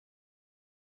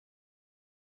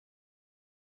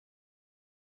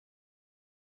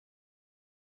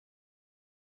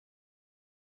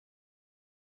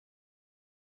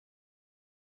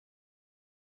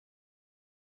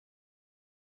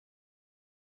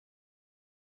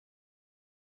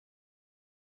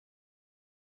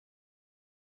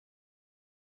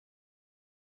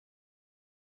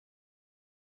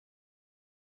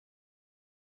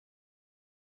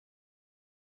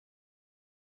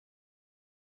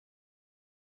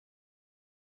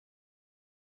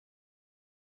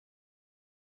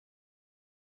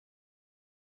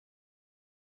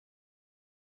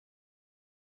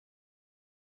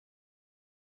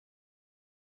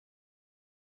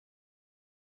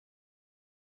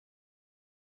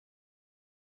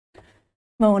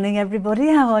Morning, everybody.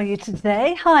 How are you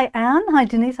today? Hi, Anne. Hi,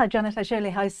 Denise. Hi, Janet. Hi,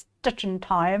 Shirley. Hi, Stitch and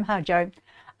Time. Hi, Joe.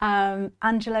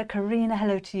 Angela, Karina.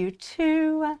 Hello to you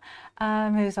too.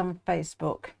 Who's on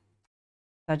Facebook?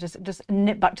 So just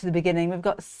nip back to the beginning. We've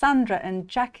got Sandra and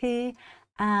Jackie,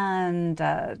 and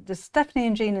just Stephanie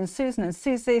and Jean and Susan and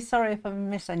Susie. Sorry if I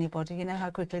miss anybody. You know how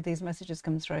quickly these messages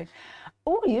come through.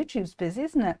 Oh, YouTube's busy,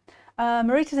 isn't it?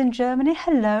 Marita's in Germany.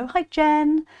 Hello. Hi,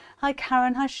 Jen. Hi,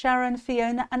 Karen. Hi, Sharon,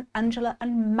 Fiona, and Angela,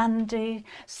 and Mandy.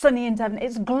 Sunny in Devon.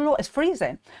 It's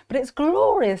freezing, but it's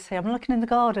glorious here. I'm looking in the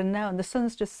garden now, and the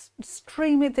sun's just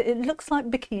streaming. It looks like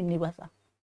bikini weather.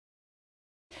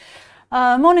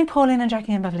 Morning, Pauline and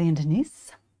Jackie and Beverly and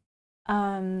Denise.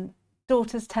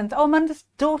 Daughter's 10th. Oh, Amanda's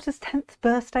daughter's 10th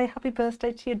birthday. Happy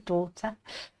birthday to your daughter.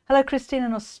 Hello, Christine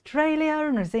in Australia,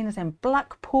 and Rosina's in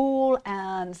Blackpool,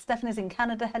 and Stephanie's in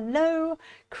Canada. Hello.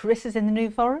 Chris is in the New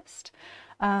Forest.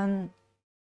 Good,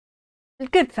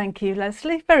 thank you,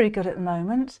 Leslie. Very good at the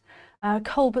moment.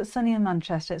 Cold but sunny in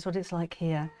Manchester. It's what it's like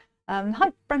here.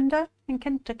 Hi, Brenda in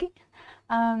Kentucky.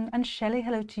 And Shelley,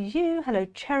 hello to you. Hello,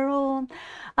 Cheryl.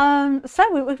 I'm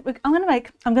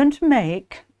going to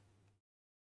make,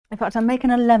 in fact, I'm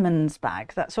making a lemons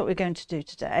bag. That's what we're going to do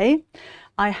today.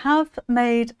 I have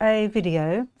made a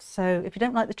video, so if you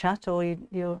don't like the chat, or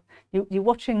you're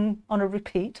watching on a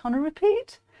repeat,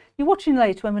 you're watching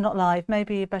late when we're not live,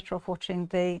 maybe you're better off watching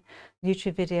the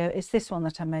YouTube video. It's this one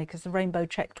that I make, it's the rainbow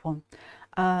checked one.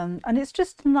 And it's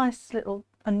just a nice little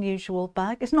unusual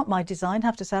bag. It's not my design, I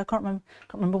have to say. I can't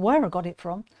remember where I got it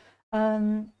from.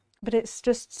 But it's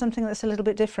just something that's a little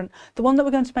bit different. The one that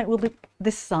we're going to make will be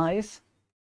this size.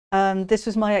 This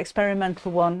was my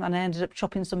experimental one, and I ended up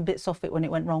chopping some bits off it when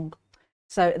it went wrong.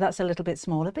 So that's a little bit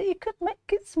smaller, but you could make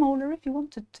it smaller if you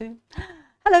wanted to.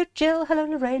 Hello, Jill. Hello,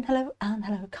 Lorraine. Hello, Anne.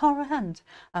 Hello, Cara, and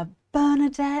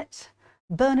Bernadette.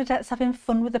 Bernadette's having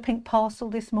fun with the pink parcel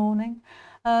this morning.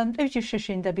 Who's your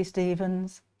shushing, Debbie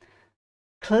Stevens?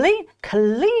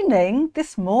 Cleaning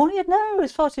this morning? No,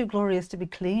 it's far too glorious to be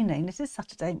cleaning. This is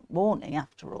Saturday morning,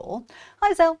 after all.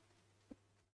 Hi, Zell.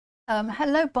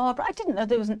 Hello, Barbara. I didn't know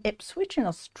there was an Ipswich in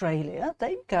Australia.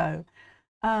 There you go.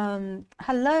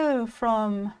 Hello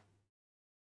from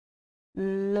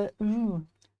Ljubljana.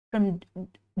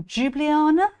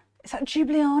 Is that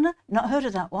Ljubljana? Not heard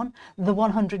of that one. The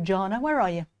 100 Jana. Where are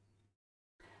you?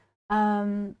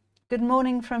 Good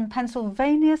morning from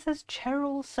Pennsylvania, says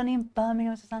Cheryl. Sunny in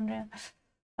Birmingham, says Andrea.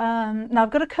 Now I've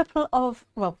got a couple of,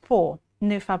 well, 4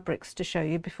 new fabrics to show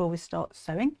you before we start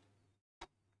sewing.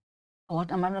 Oh,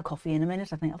 I'm having a coffee in a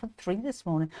minute. I think I've had 3 this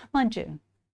morning. Mind you,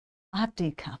 I have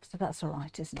decaf, so that's all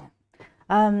right, isn't it?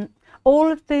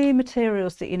 All of the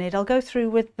materials that you need, I'll go through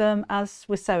with them as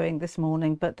we're sewing this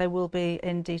morning, but they will be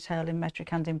in detail in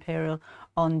Metric and Imperial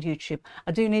on YouTube.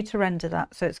 I do need to render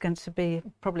that, so it's going to be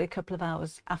probably a couple of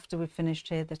hours after we've finished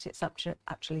here that it's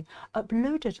actually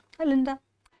uploaded. Hi, Linda.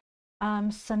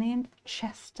 Sunny in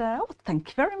Chester. Oh, thank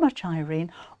you very much,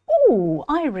 Irene. Oh,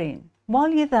 Irene, while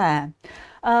you're there,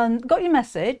 got your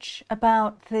message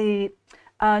about the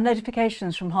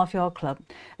notifications from Half Yard Club.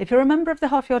 If you're a member of the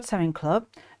Half Yard Sewing Club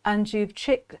and you've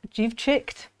chicked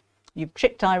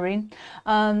Irene,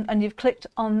 and you've clicked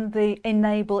on the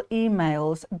enable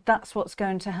emails, that's what's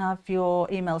going to have your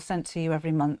emails sent to you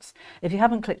every month. If you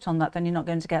haven't clicked on that, then you're not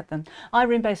going to get them.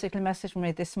 Irene basically messaged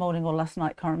me this morning or last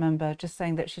night, can't remember, just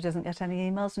saying that she doesn't get any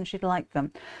emails and she'd like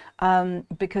them,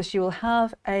 because she will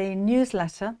have a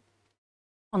newsletter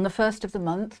on the 1st of the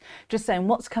month, just saying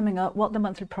what's coming up, what the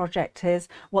monthly project is,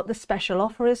 what the special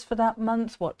offer is for that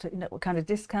month, what kind of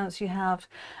discounts you have,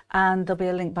 and there'll be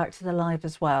a link back to the live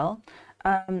as well.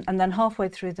 And then halfway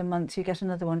through the month you get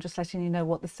another one just letting you know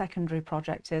what the secondary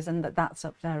project is, and that's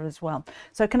up there as well.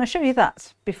 So can I show you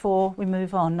that before we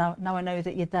move on? Now I know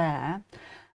that you're there.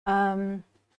 Hello,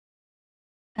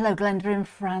 Glenda in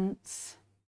France.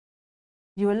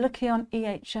 You were lucky on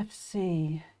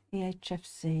EHFC.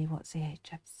 EHFC, what's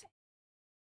EHFC?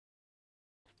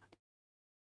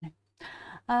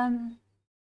 So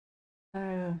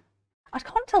I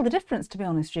can't tell the difference, to be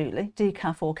honest, Julie,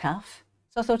 decaf or calf.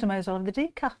 So I thought I may as well have the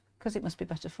decaf because it must be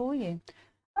better for you.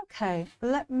 Okay,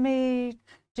 let me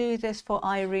do this for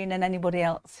Irene and anybody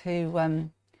else who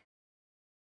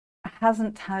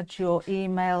hasn't had your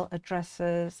email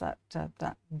addresses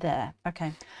there.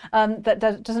 Okay,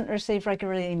 that doesn't receive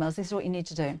regular emails. This is what you need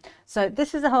to do. So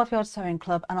this is the Half Yard Sewing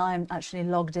Club, and I'm actually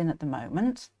logged in at the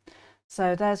moment.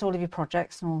 So there's all of your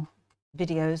projects and all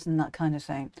videos and that kind of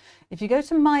thing. If you go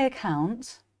to my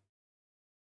account,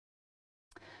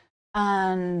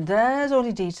 and there's all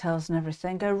your details and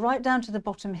everything, go right down to the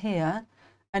bottom here,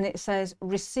 and it says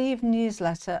receive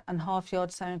newsletter and Half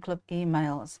Yard Sewing Club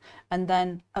emails, and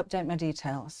then update my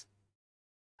details.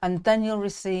 And then you'll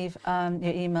receive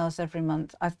your emails every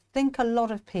month. I think a lot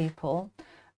of people,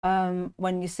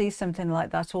 when you see something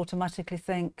like that, automatically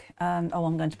think, oh,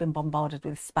 I'm going to be bombarded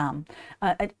with spam.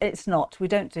 It's not. We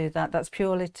don't do that. That's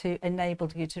purely to enable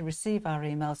you to receive our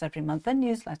emails every month. Then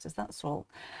newsletters, that's all.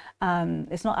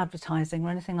 It's not advertising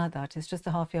or anything like that. It's just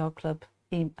the Half Yard Club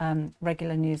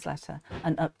regular newsletter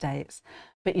and updates.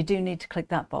 But you do need to click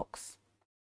that box.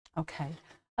 Okay.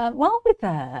 While we're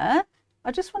there,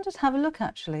 I just wanted to have a look.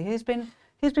 Actually, he's been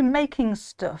making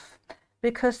stuff,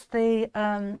 because the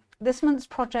this month's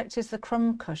project is the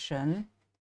crumb cushion,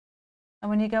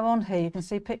 and when you go on here, you can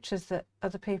see pictures that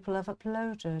other people have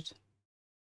uploaded.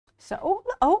 So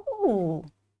oh,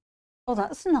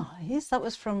 that's nice. That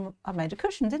was from, I made a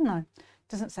cushion, didn't I?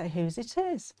 Doesn't say whose it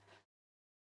is.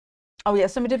 Oh yeah,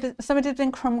 somebody did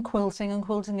been crumb quilting and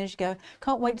quilting as you go.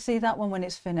 Can't wait to see that one when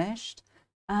it's finished.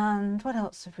 And what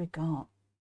else have we got?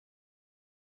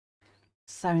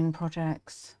 Sewing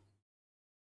projects.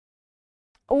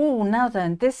 Oh, now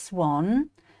then, this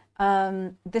one,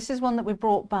 this is one that we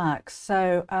brought back.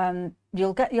 So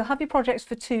you'll have your projects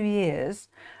for 2 years.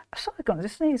 Sorry, I've gone to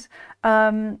sneeze.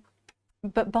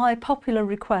 But by popular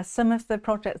request, some of the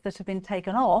projects that have been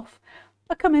taken off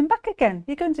are coming back again.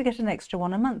 You're going to get an extra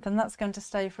one a month, and that's going to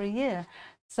stay for a year.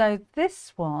 So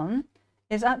this one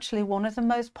is actually one of the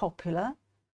most popular.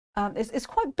 It's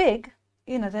quite big.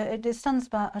 You know, it stands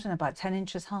about, I don't know, about 10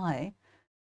 inches high.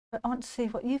 But I want to see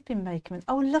what you've been making with.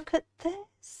 Oh, look at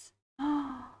this.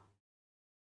 Oh,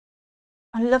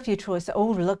 I love your choice.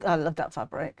 Oh, look, I love that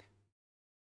fabric.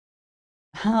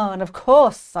 Oh, and of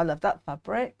course, I love that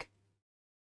fabric.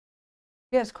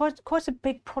 Yeah, it's quite a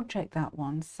big project, that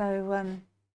one. So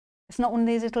it's not one of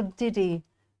these little diddy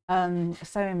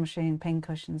sewing machine pin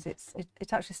cushions. It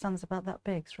actually stands about that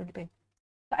big. It's really big.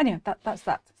 But anyway, that's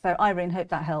that. So Irene, hope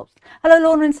that helps. Hello,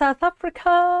 Lorna in South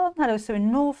Africa. Hello, Sue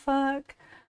in Norfolk.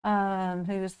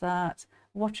 Who was that?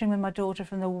 Watching with my daughter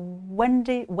from the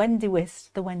windy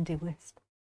west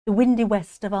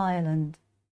of Ireland.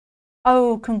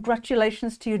 Oh,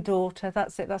 congratulations to your daughter.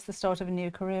 That's it. That's the start of a new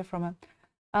career from her.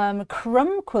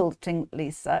 Crumb quilting,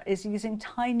 Lisa, is using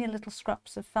tiny little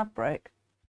scraps of fabric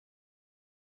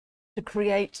to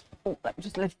create, oh, let me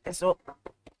just lift this up,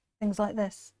 things like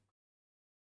this.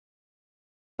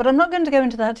 But I'm not going to go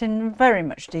into that in very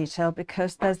much detail,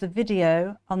 because there's the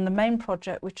video on the main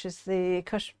project, which is the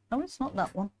cushion. Oh, it's not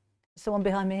that one. It's the one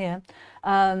behind me here.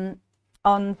 On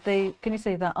the, can you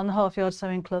see that? On the Half Yard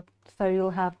Sewing Club. So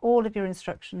you'll have all of your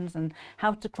instructions and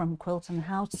how to crumb quilt and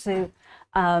how to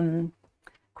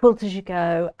quilt as you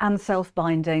go, and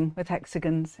self-binding with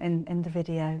hexagons in the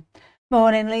video.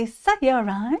 Morning, Lisa. You all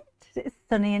right? It's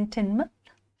sunny in Tinmouth.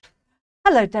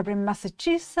 Hello, Deborah in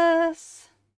Massachusetts.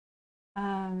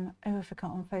 Oh, I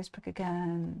forgot on Facebook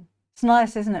again. It's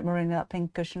nice, isn't it, Marina, that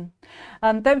pink cushion?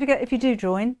 Don't forget, if you do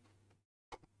join,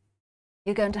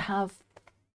 you're going to have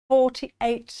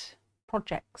 48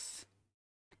 projects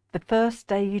the first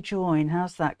day you join.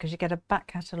 How's that? Because you get a back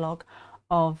catalogue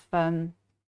of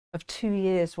 2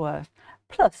 years worth,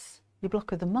 plus your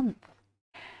block of the month.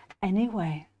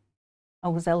 Anyway,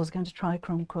 Zelle's going to try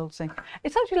crumb quilting.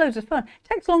 It's actually loads of fun. It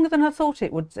takes longer than I thought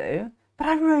it would do, but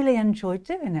I really enjoyed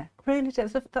doing it. Really did.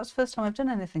 That's the first time I've done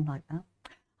anything like that.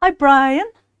 Hi,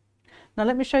 Brian. Now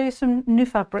let me show you some new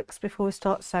fabrics before we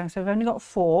start sewing. So we've only got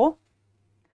 4,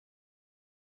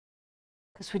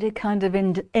 because we did kind of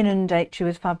inundate you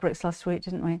with fabrics last week,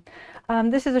 didn't we?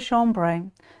 This is a chambray.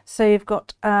 So you've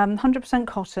got 100%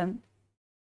 cotton.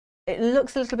 It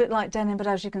looks a little bit like denim, but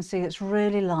as you can see, it's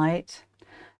really light.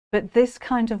 But this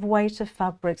kind of weight of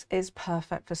fabrics is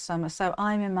perfect for summer. So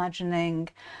I'm imagining,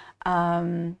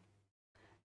 demonstrate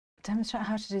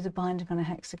how to do the binding on a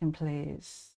hexagon,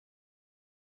 please.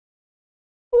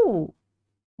 Oh,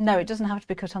 no, it doesn't have to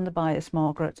be cut on the bias,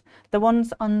 Margaret. The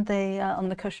ones on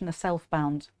the cushion are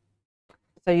self-bound.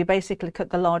 So you basically cut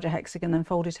the larger hexagon and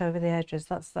fold it over the edges.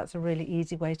 That's a really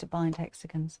easy way to bind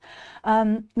hexagons.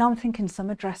 Now I'm thinking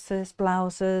summer dresses,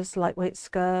 blouses, lightweight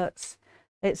skirts.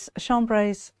 It's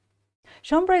chambrays.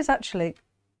 Chambrays actually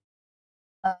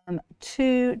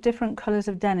 2 different colours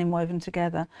of denim woven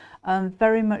together,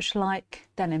 very much like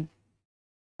denim.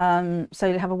 So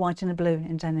you have a white and a blue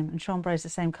in denim, and chambray is the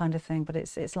same kind of thing, but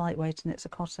it's lightweight and it's a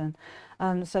cotton.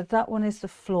 So that one is the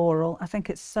floral. I think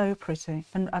it's so pretty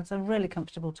and it's really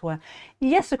comfortable to wear.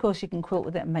 Yes, of course you can quilt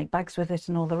with it and make bags with it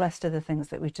and all the rest of the things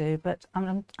that we do, but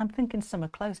I'm thinking summer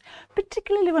clothes,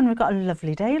 particularly when we've got a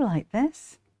lovely day like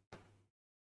this.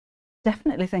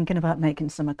 Definitely thinking about making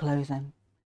summer clothing.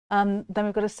 Then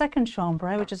we've got a second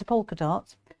chambray, which is a polka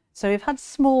dot. So we've had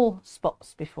small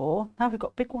spots before, now we've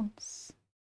got big ones.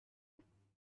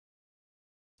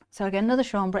 So again, another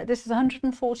chambray. This is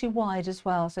 140 wide as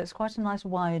well, so it's quite a nice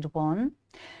wide one.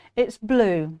 It's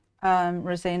blue,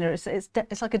 Rosina.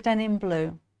 It's like a denim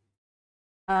blue.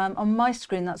 On my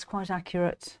screen, that's quite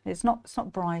accurate. It's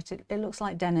not bright. It looks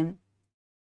like denim.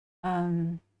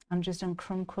 Andrew's done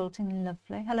crumb quilting,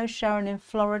 lovely. Hello, Sharon in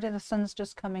Florida. The sun's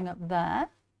just coming up there.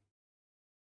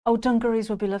 Oh, dungarees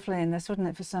would be lovely in this, wouldn't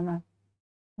it, for summer?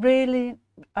 Really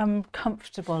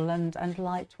comfortable and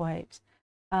lightweight.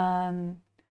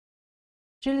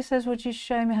 Julie says, would you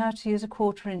show me how to use a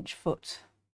 1/4-inch foot?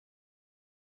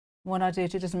 When I do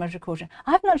it, it doesn't measure a 1/4.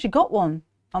 I haven't actually got one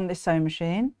on this sewing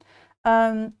machine.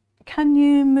 Can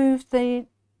you move the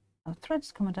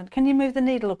threads coming down? Can you move the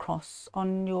needle across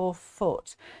on your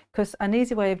foot? Because an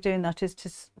easy way of doing that is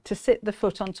to sit the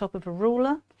foot on top of a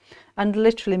ruler and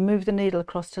literally move the needle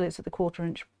across till it's at the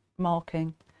 1/4-inch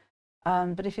marking.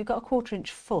 But if you've got a 1/4-inch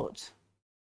foot,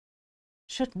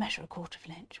 it should measure a 1/4 of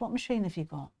an inch. What machine have you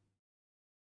got?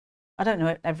 I don't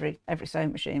know every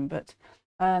sewing machine, but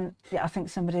yeah, I think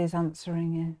somebody's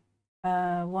answering you.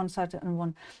 One side and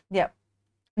one, yeah.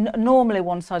 Normally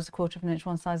one side is a 1/4 of an inch,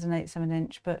 one side is an 1/8 of an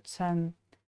inch, but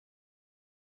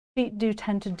feet do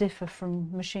tend to differ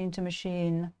from machine to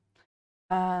machine.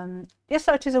 Yes,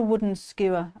 so it is a wooden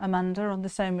skewer, Amanda, on the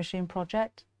sewing machine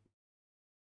project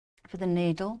for the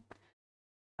needle.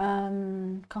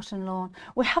 Cotton lawn.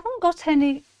 We haven't got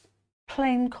any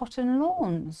plain cotton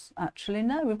lawns, actually.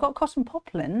 No, we've got cotton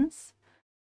poplins,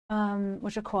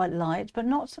 which are quite light, but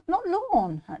not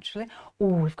lawn, actually.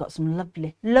 Oh, we've got some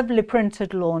lovely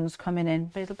printed lawns coming in,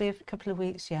 but it'll be a couple of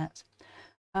weeks yet.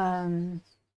 Hello,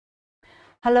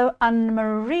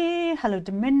 Anne-Marie. Hello,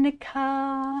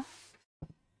 Dominica.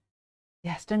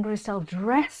 Yes, dungaree style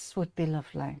dress would be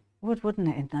lovely, wouldn't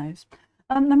it, in those?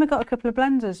 Then we've got a couple of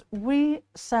blenders. We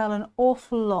sell an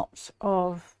awful lot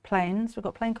of plains. We've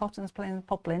got plain cottons, plain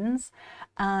poplins,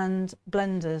 and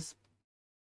blenders.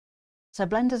 So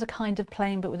blenders are kind of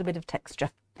plain, but with a bit of texture.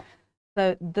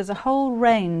 So there's a whole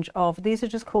range of, these are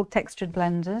just called textured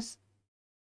blenders.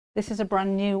 This is a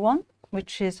brand new one,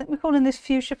 which is, I think we're calling this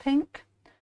fuchsia pink.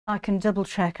 I can double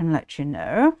check and let you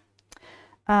know.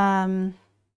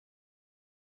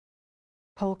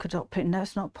 Polka dot pink. No,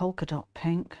 it's not polka dot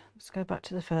pink. Let's go back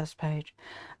to the first page.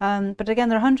 But again,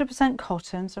 they're 100%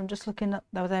 cotton, so I'm just looking at,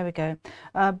 oh, there we go.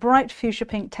 Bright fuchsia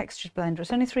pink textured blender.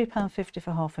 It's only £3.50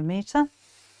 for half a metre.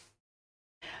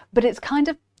 But it's kind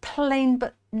of plain,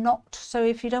 but not. So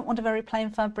if you don't want a very plain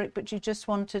fabric, but you just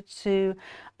wanted to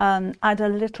add a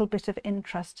little bit of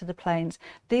interest to the plains,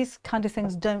 these kind of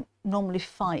things don't normally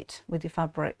fight with your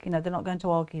fabric. You know, they're not going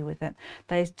to argue with it.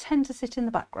 They tend to sit in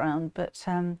the background, but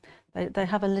they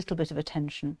have a little bit of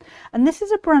attention. And this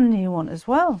is a brand new one as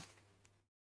well.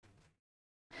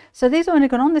 So these are only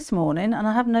gone on this morning, and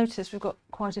I have noticed we've got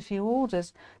quite a few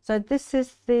orders. So this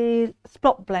is the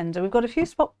spot blender. We've got a few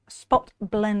spot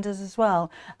blenders as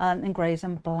well, in greys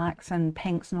and blacks and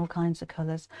pinks and all kinds of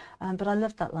colours. But I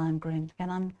love that lime green.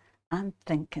 Again, I'm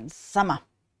thinking summer.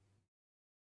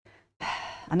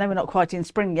 I know we're not quite in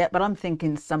spring yet, but I'm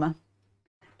thinking summer.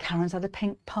 Karen's had a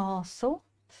pink parcel.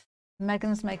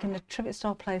 Megan's making a trivet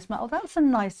style placemat. Oh, that's a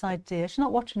nice idea. She's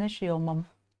not watching, is she, your mum?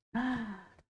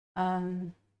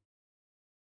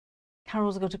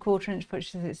 Carol's got a 1/4-inch foot.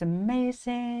 She says it's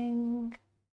amazing.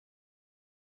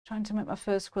 Trying to make my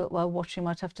first quilt while watching.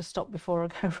 Might have to stop before I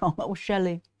go wrong. That was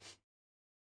Shelley.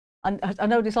 I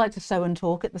know what it's like to sew and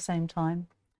talk at the same time.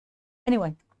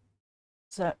 Anyway,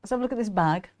 so let's have a look at this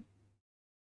bag.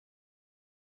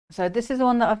 So this is the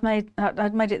one that I've made.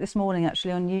 I'd made it this morning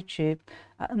actually on YouTube,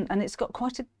 and it's got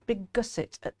quite a big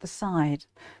gusset at the side.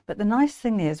 But the nice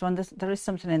thing is when there is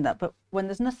something in that, but when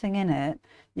there's nothing in it,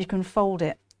 you can fold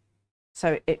it,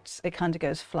 so it kind of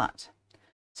goes flat.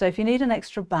 So if you need an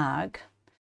extra bag,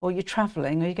 or you're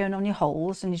travelling, or you're going on your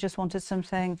holes, and you just wanted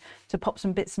something to pop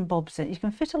some bits and bobs in, you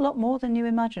can fit a lot more than you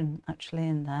imagine actually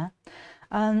in there.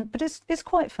 But it's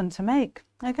quite fun to make.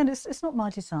 Again, it's not my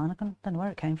design. I don't know where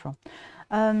it came from.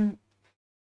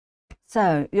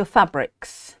 So your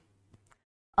fabrics.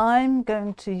 I'm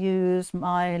going to use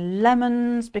my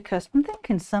lemons because I'm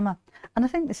thinking summer, and I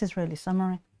think this is really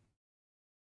summery.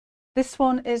 This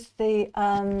one is the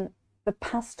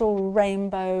pastel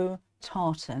rainbow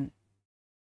tartan.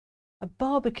 A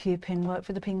barbecue pin worked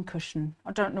for the pin cushion.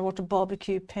 I don't know what a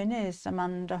barbecue pin is,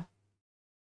 Amanda.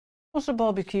 What's a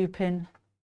barbecue pin?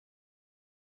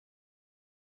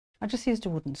 I just used a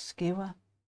wooden skewer.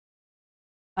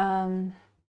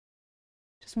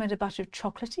 Just made a batch of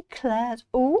chocolatey eclairs.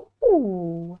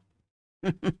 Ooh,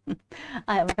 I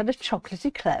haven't had a chocolate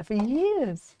eclair for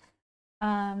years.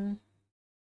 Brother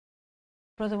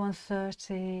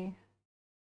 130.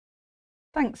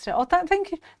 Thanks. Oh,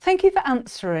 thank you for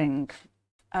answering,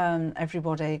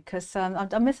 everybody, because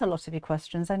I miss a lot of your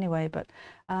questions anyway. But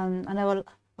I know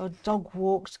a dog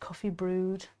walked, coffee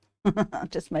brewed. I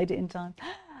just made it in time.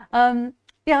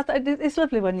 Yeah, it's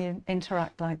lovely when you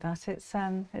interact like that. It's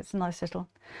a nice little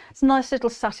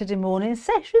Saturday morning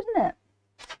sesh, isn't it?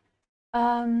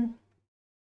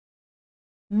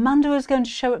 Manda is going to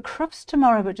show at Crufts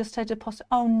tomorrow, but just had a post.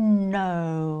 Oh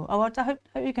no! Oh, I hope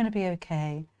you're going to be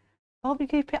okay.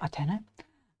 Barbecue pit? I don't know.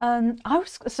 I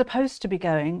was supposed to be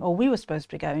going, or we were supposed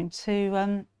to be going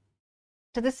to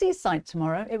the seaside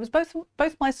tomorrow. It was both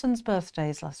my son's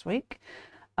birthdays last week.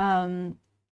 On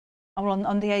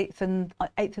the 8th and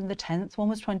the 10th. One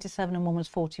was 27 and one was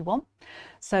 41.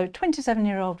 So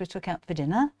 27-year-old we took out for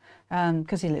dinner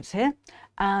because he lives here,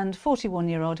 and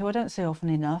 41-year-old who I don't see often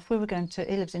enough. He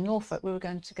lives in Norfolk. We were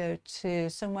going to go to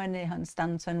somewhere near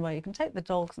Hunstanton where you can take the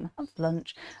dogs and have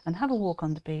lunch and have a walk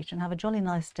on the beach and have a jolly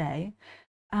nice day.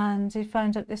 And he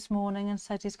phoned up this morning and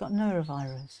said he's got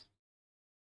norovirus.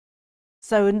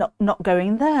 So we're not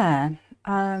going there.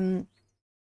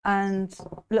 And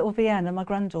little Vienna, my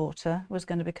granddaughter, was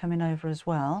going to be coming over as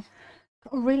well.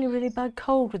 Got a really, really bad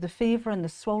cold with the fever and the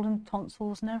swollen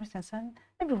tonsils and everything. So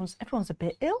everyone's a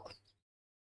bit ill.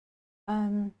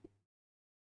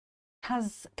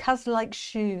 Kaz likes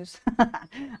shoes.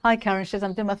 Hi Karen, she says,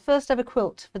 I'm doing my first ever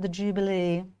quilt for the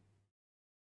Jubilee.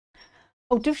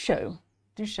 Oh, do show.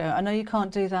 I know you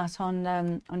can't do that on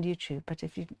YouTube, but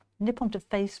if you nip onto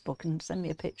Facebook and send me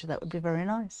a picture, that would be very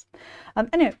nice.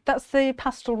 Anyway, that's the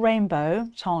pastel rainbow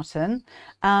tartan,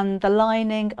 and the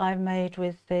lining I've made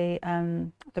with the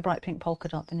bright pink polka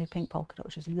dot, the new pink polka dot,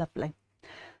 which is lovely.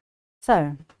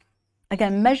 So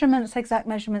again, exact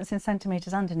measurements in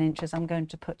centimetres and in inches, I'm going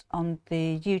to put on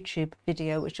the YouTube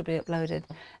video, which will be uploaded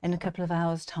in a couple of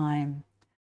hours' time.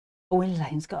 Oh,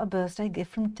 Elaine's got a birthday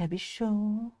gift from Debbie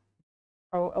Shaw.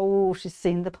 Oh, she's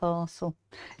seen the parcel.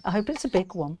 I hope it's a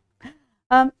big one.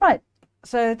 Right,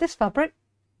 so this fabric,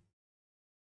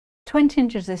 20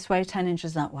 inches this way, 10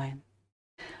 inches that way.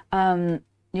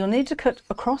 You'll need to cut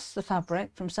across the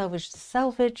fabric from selvage to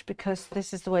selvage because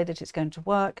this is the way that it's going to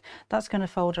work. That's going to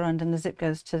fold around and the zip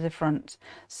goes to the front.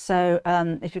 So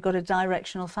if you've got a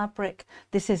directional fabric,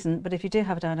 this isn't, but if you do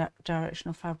have a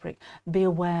directional fabric, be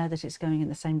aware that it's going in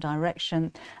the same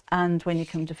direction. And when you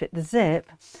come to fit the zip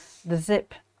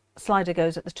slider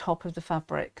goes at the top of the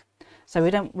fabric. So we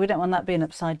don't want that being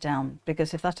upside down,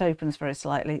 because if that opens very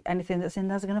slightly, anything that's in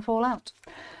there is going to fall out.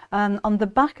 On the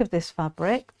back of this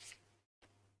fabric,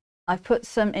 I've put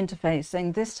some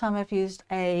interfacing. This time I've used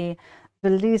a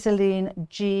Valiseline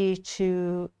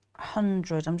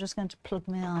G200. I'm just going to plug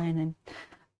my iron in.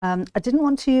 I didn't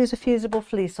want to use a fusible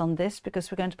fleece on this because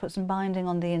we're going to put some binding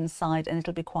on the inside and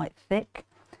it'll be quite thick.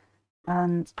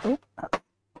 And oh,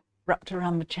 wrapped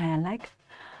around my chair leg.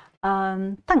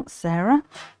 Thanks, Sarah.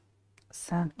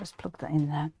 So just plug that in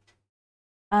there.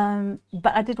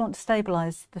 But I did want to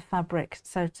stabilize the fabric,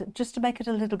 so just to make it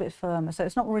a little bit firmer. So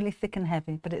it's not really thick and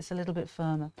heavy, but it's a little bit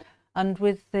firmer. And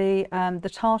with the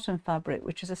tartan fabric,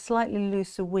 which is a slightly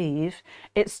looser weave,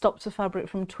 it stops the fabric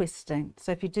from twisting.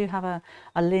 So if you do have a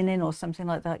linen or something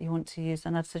like that you want to use,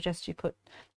 then I'd suggest you put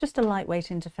just a lightweight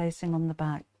interfacing on the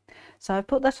back. So I've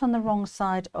put that on the wrong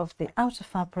side of the outer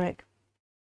fabric.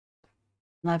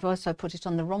 And I've also put it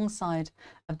on the wrong side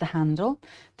of the handle.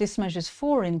 This measures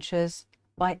 4 inches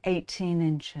by 18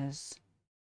 inches.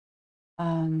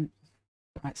 Right,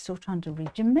 still trying to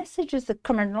read your messages that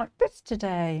come in like this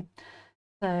today.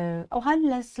 So, oh, hi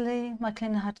Leslie. My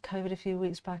cleaner had COVID a few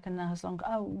weeks back and now has long.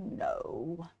 Oh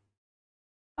no.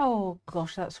 Oh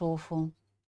gosh, that's awful.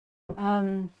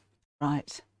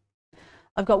 Right.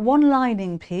 I've got one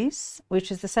lining piece,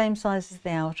 which is the same size as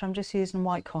the outer. I'm just using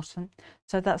white cotton.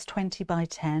 So that's 20 by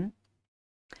 10.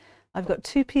 I've got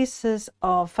 2 pieces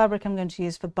of fabric I'm going to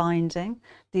use for binding.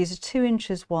 These are 2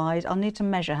 inches wide. I'll need to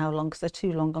measure how long because they're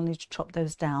too long. I'll need to chop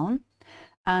those down.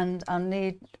 And I'll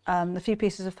need a few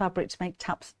pieces of fabric to make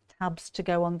tabs to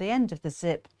go on the end of the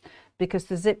zip, because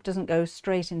the zip doesn't go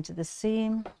straight into the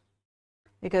seam.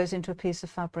 It goes into a piece of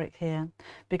fabric here,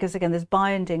 because again, there's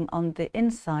binding on the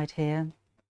inside here.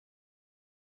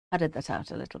 I did that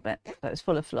out a little bit, so it's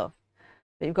full of fluff.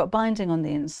 But you've got binding on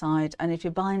the inside, and if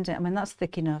you're binding, I mean, that's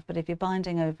thick enough, but if you're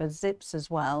binding over zips as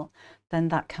well, then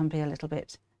that can be a little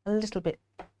bit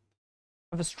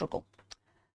of a struggle.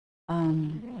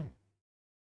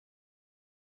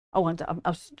 Oh,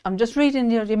 I'm just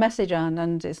reading your message, Anne,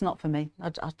 and it's not for me.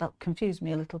 That confused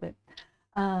me a little bit.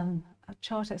 A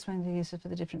chart explaining the uses for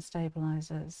the different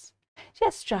stabilizers.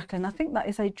 Yes, Jacqueline, I think that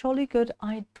is a jolly good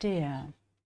idea.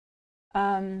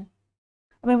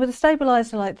 I mean, with a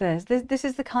stabilizer like this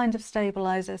is the kind of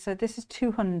stabilizer. So this is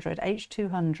 200,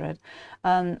 H200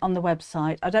 on the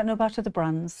website. I don't know about other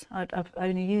brands. I've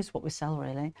only used what we sell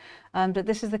really. But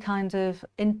this is the kind of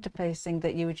interfacing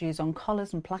that you would use on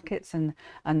collars and plackets and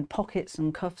pockets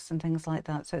and cuffs and things like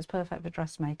that. So it's perfect for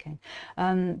dressmaking.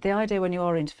 The idea when you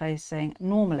are interfacing,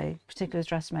 normally, particularly with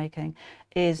dressmaking,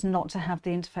 is not to have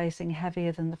the interfacing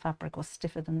heavier than the fabric or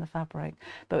stiffer than the fabric.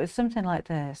 But with something like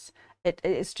this,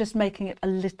 it's just making it a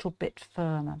little bit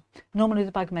firmer. Normally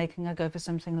the bag making, I go for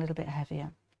something a little bit heavier.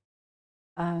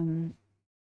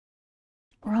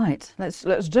 Right, let's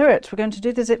do it. We're going to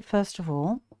do the zip first of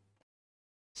all.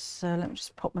 So let me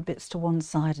just pop my bits to one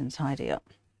side and tidy up.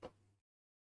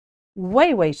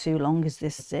 Way too long is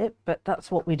this zip, but that's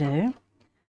what we do.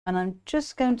 And I'm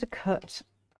just going to cut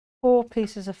 4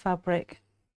 pieces of fabric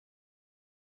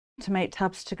to make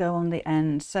tabs to go on the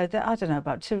end. So that, I don't know,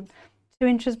 about 2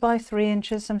 inches by 3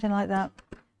 inches, something like that.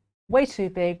 Way too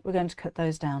big, we're going to cut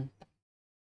those down.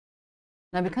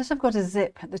 Now, because I've got a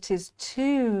zip that is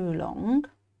too long,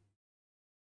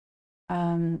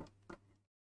 I'm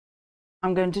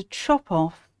going to chop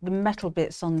off the metal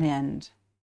bits on the end.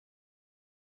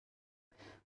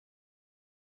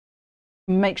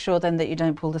 Make sure then that you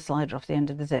don't pull the slider off the end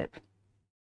of the zip.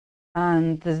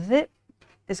 And the zip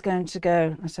is going to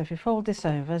go, so if you fold this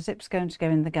over, zip's going to go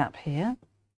in the gap here.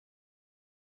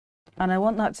 And I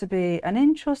want that to be 1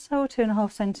 inch or so,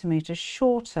 2.5 centimetres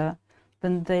shorter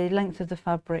than the length of the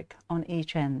fabric on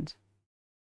each end.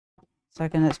 So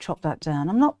again, let's chop that down.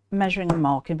 I'm not measuring and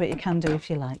marking, but you can do if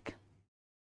you like.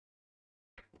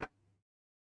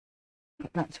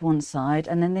 Put that to one side,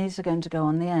 and then these are going to go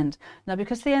on the end. Now,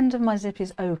 because the end of my zip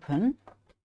is open,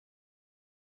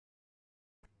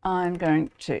 I'm going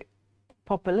to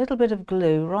pop a little bit of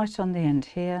glue right on the end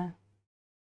here.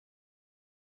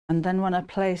 And then when I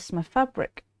place my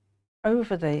fabric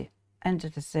over the end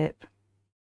of the zip,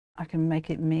 I can make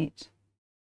it meet.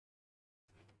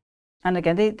 And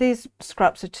again, these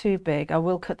scraps are too big. I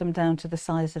will cut them down to the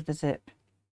size of the zip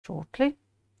shortly.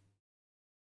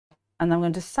 And I'm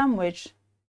going to sandwich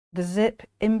the zip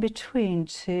in between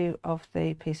 2 of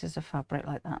the pieces of fabric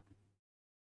like that.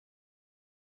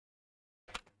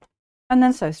 And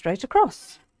then sew straight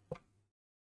across.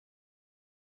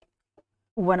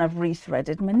 When I've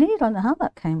rethreaded my needle, I don't know how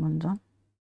that came undone.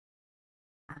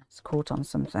 It's caught on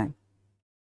something.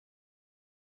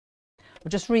 We'll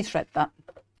just rethread that.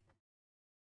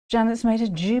 Janet's made a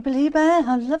Jubilee bear.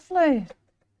 How lovely.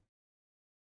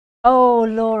 Oh,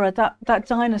 Laura, that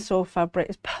dinosaur fabric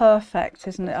is perfect,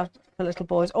 isn't it, for little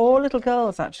boys or little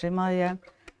girls, actually. My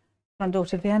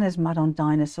granddaughter Vienna's mad on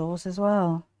dinosaurs as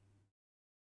well.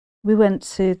 We went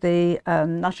to the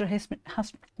Natural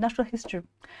History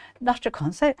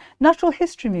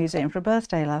Museum for a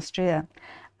birthday last year,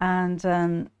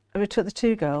 and we took the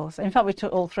 2 girls. In fact, we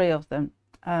took all 3 of them.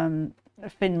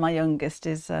 Finn, my youngest,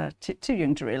 is too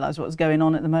young to realise what was going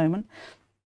on at the moment.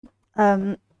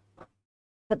 But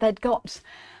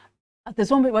there's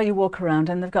one bit where you walk around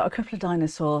and they've got a couple of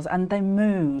dinosaurs and they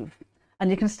move. And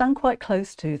you can stand quite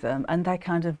close to them and they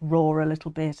kind of roar a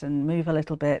little bit and move a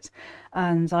little bit.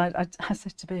 And I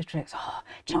said to Beatrix, oh,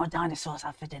 do you know what dinosaurs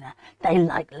have for dinner? They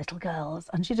like little girls.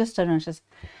 And she just turned around and says,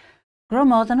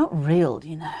 Grandma, they're not real,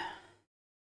 you know.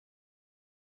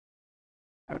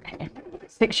 Okay,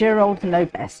 6-year-olds know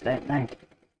best, don't they?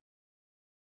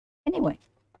 Anyway,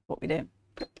 what we do.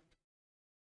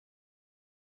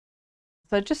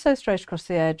 So just sew straight across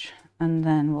the edge and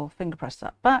then we'll finger press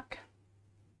that back.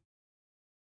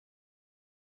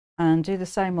 And do the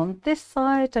same on this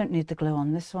side. Don't need the glue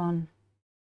on this one.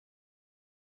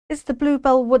 Is the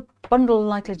Bluebell wood bundle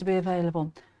likely to be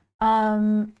available?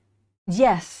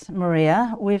 Yes,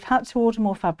 Maria. We've had to order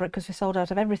more fabric because we sold out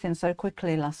of everything so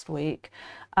quickly last week.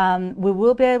 We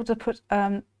will be able to put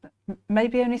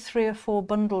maybe only 3 or 4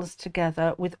 bundles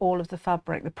together with all of the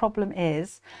fabric. The problem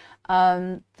is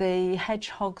the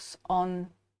Hedgehogs on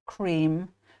cream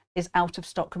is out of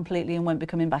stock completely and won't be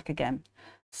coming back again.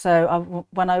 So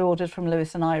when I ordered from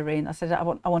Lewis and Irene, I said I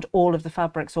want all of the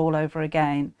fabrics all over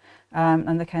again,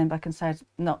 and they came back and said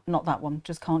not that one,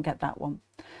 just can't get that one.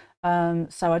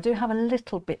 So I do have a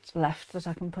little bit left that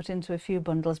I can put into a few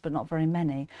bundles, but not very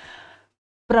many.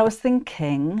 But I was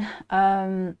thinking,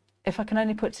 if I can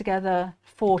only put together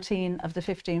 14 of the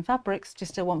 15 fabrics, do you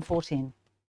still want 14?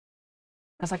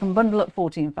 Because I can bundle up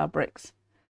 14 fabrics.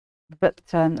 But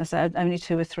I said only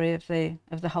 2 or 3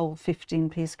 of the whole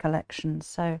 15-piece collection.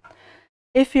 So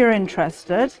if you're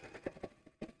interested,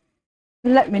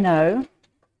 let me know.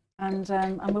 and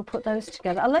we'll put those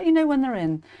together. I'll let you know when they're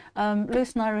in.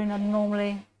 Luce and Irene are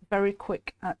normally very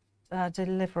quick at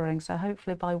delivering, so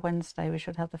hopefully by Wednesday we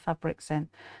should have the fabrics in.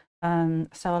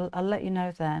 So I'll let you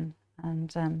know then,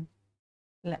 and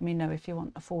let me know if you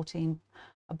want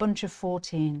a bunch of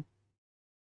 14.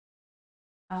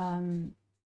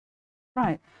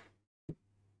 Right.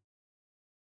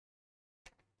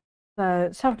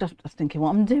 So I'm just thinking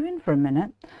what I'm doing for a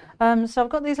minute. So I've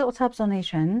got these little tabs on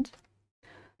each end.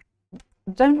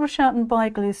 Don't rush out and buy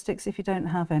glue sticks if you don't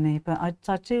have any, but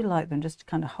I do like them just to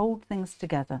kind of hold things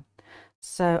together.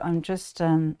 So I'm just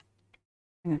going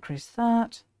to crease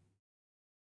that,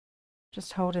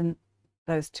 just holding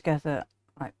those together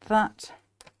like that,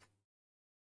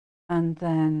 and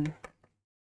then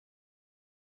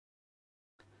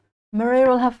Maria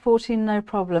will have 14, no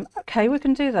problem. Okay, we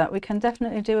can do that. We can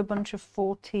definitely do a bunch of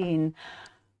 14.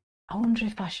 I wonder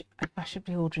if I should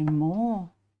be ordering more.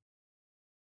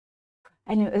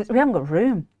 Anyway, we haven't got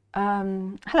room.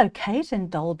 Hello, Kate in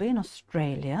Dalby in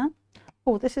Australia.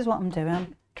 Oh, this is what I'm doing.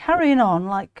 I'm carrying on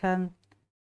like I'm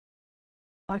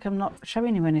not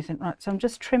showing you anything. Right, so I'm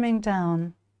just trimming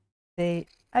down the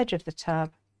edge of the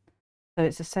tab so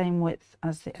it's the same width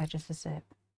as the edge of the zip.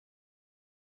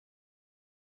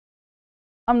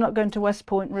 I'm not going to West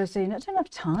Point, Rosina. I don't have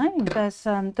time.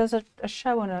 There's a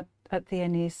show on at the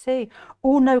NEC.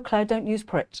 Oh no, Claire, don't use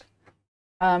Pritt.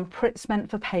 Pritt's meant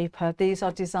for paper. These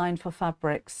are designed for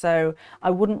fabric, so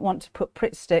I wouldn't want to put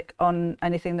Pritt stick on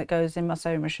anything that goes in my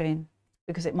sewing machine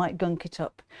because it might gunk it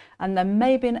up. And there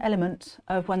may be an element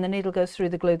of when the needle goes through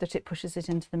the glue that it pushes it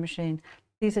into the machine.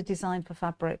 These are designed for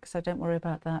fabric, so don't worry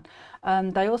about that.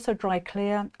 They also dry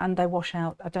clear and they wash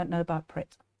out. I don't know about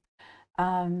Pritt.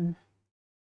 Hello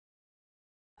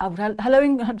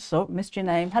in, sorry, missed your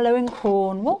name. Hello in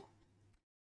Cornwall.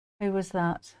 Who was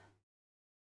that?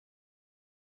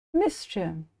 Missed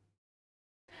you.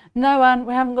 No, Anne,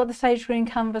 we haven't got the sage green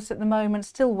canvas at the moment.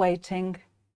 Still waiting.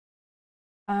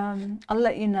 I'll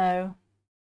let you know.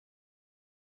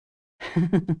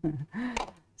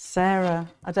 Sarah,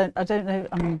 I don't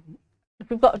know.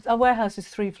 We've got our warehouse is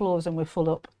 3 floors and we're full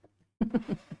up.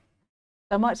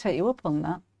 I might take you up on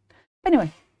that.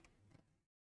 Anyway,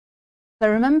 so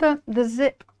remember the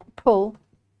zip pull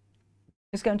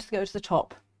is going to go to the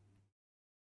top.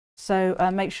 So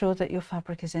make sure that your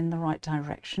fabric is in the right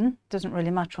direction. Doesn't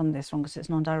really matter on this one because it's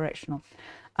non-directional.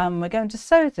 We're going to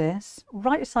sew this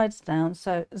right sides down,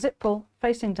 so zip pull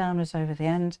facing downwards over the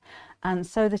end, and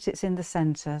so that it's in the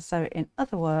center. So in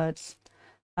other words,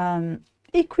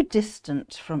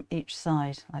 equidistant from each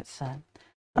side, like so.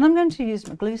 And I'm going to use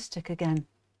my glue stick again.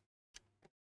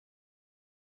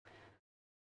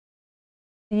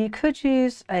 You could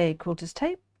use a quilter's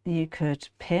tape, you could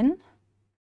pin,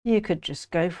 you could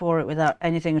just go for it without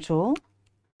anything at all.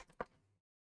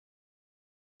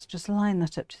 Let's just line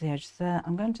that up to the edge there.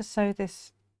 I'm going to sew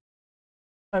this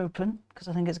open because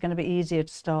I think it's going to be easier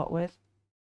to start with.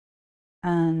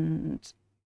 And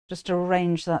just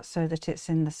arrange that so that it's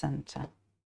in the center.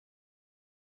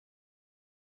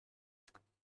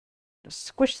 Just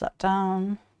squish that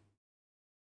down.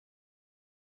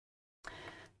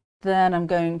 Then I'm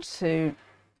going to,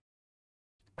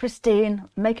 Christine,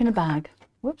 making a bag.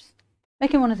 Whoops,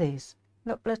 making one of these.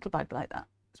 Little bag like that.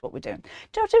 That's what we're doing.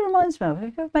 Do you know what it reminds me of?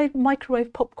 Have you ever made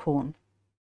microwave popcorn?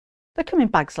 They come in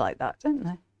bags like that, don't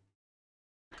they?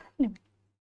 Anyway.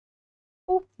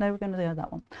 Oh, no, we're going to do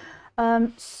that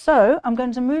one. So I'm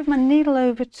going to move my needle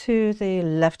over to the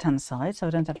left-hand side so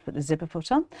I don't have to put the zipper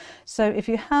foot on. So if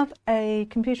you have a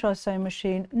computerized sewing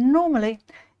machine, normally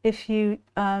if you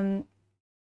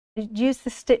use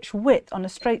the stitch width on a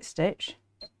straight stitch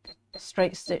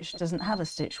doesn't have a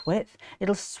stitch width,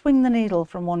 it'll swing the needle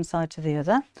from one side to the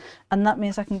other, and that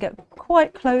means I can get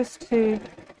quite close to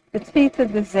the teeth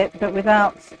of the zip but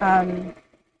without the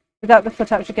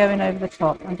foot actually going over the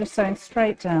top. I'm just sewing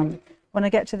straight down. When I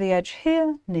get to the edge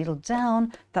here, needle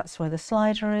down, that's where the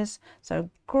slider is. So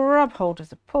grab hold of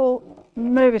the pull,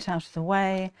 move it out of the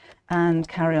way and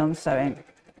carry on sewing.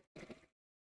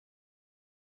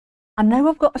 I know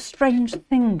I've got a strange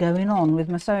thing going on with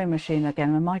my sewing machine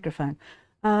again, my microphone,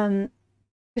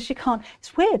 because you can't,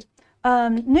 it's weird.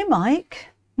 New mic,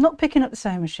 not picking up the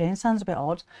sewing machine, sounds a bit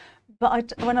odd,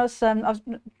 but when I was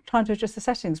trying to adjust the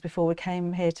settings before we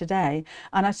came here today,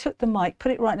 and I took the mic,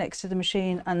 put it right next to the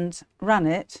machine and ran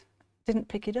it, didn't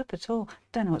pick it up at all.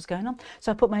 Don't know what's going on.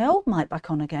 So I put my old mic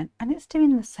back on again and it's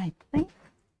doing the same thing.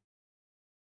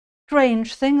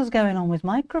 Strange things going on with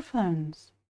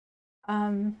microphones.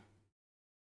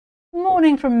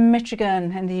 Morning from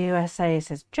Michigan in the USA,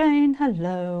 says Jane.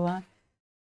 Hello.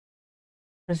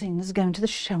 Rosina's going to the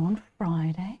show on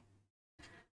Friday.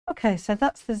 Okay, so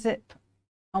that's the zip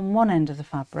on one end of the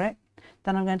fabric.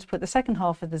 Then I'm going to put the second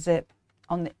half of the zip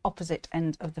on the opposite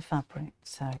end of the fabric.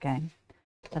 So again,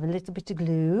 have a little bit of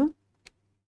glue.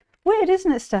 Weird,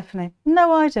 isn't it, Stephanie?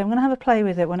 No idea. I'm going to have a play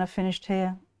with it when I've finished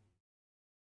here.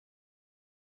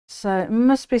 So it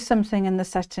must be something in the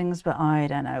settings, but I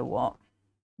don't know what.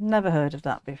 Never heard of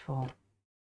that before.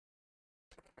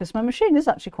 Because my machine is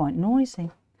actually quite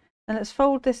noisy. And let's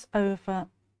fold this over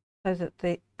so that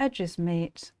the edges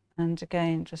meet, and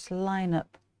again just line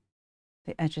up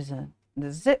the edges of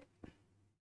the zip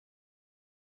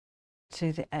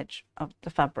to the edge of the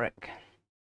fabric.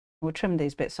 We'll trim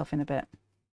these bits off in a bit.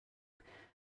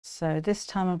 So this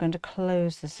time I'm going to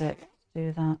close the zip.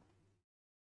 Do that.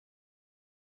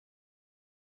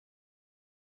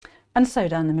 And sew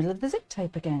down the middle of the zip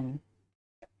tape again.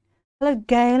 Hello,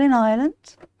 Gail in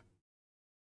Ireland.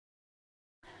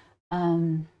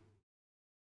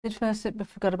 Did first zip but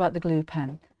forgot about the glue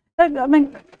pen. I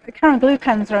mean, Karen, glue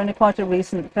pens are only quite a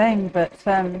recent thing, but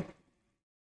so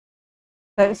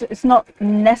it's not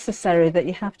necessary that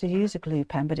you have to use a glue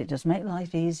pen, but it does make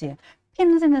life easier.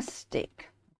 Pins in a stick,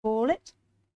 call it.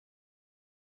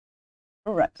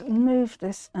 All right, move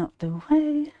this out the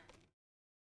way.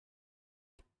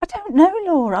 I don't know,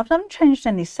 Laura. I haven't changed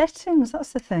any settings.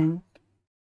 That's the thing.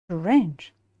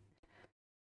 Strange.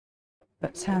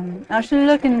 But I should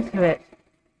look into it.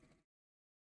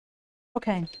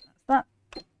 Okay, that.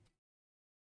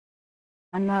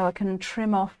 I know I can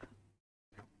trim off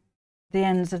the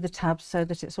ends of the tabs so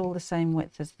that it's all the same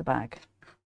width as the bag.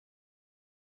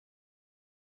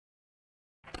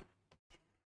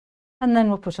 And then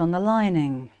we'll put on the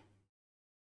lining.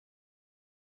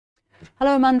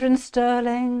 Hello, Mandarin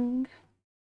Sterling.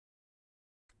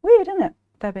 Weird, isn't it,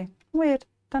 Debbie? Weird.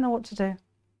 Don't know what to do.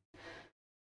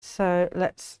 So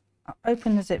let's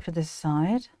open the zip for this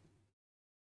side.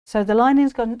 So the lining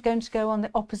is going to go on the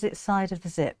opposite side of the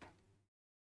zip.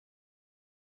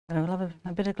 So we'll have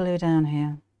a bit of glue down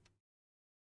here.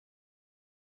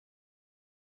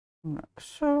 Like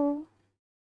so.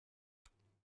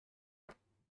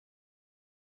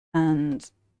 And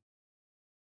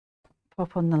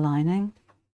pop on the lining.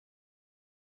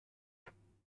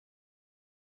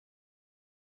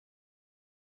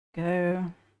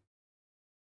 Go.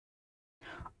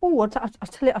 Oh, I'll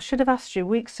tell you, I should have asked you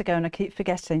weeks ago and I keep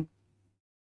forgetting.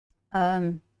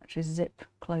 Actually, zip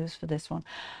close for this one.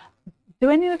 Do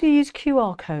any of you use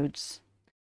QR codes?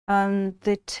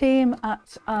 The team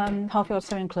at Half Yard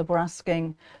Sewing Club were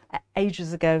asking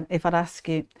ages ago if I'd ask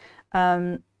you.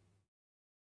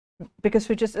 Because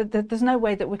there's no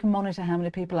way that we can monitor how many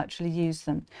people actually use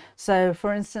them. So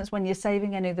for instance, when you're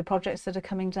saving any of the projects that are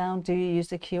coming down, do you use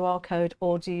the QR code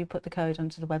or do you put the code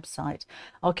onto the website?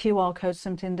 Are QR codes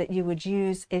something that you would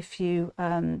use if you're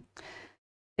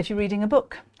reading a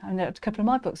book? I know a couple of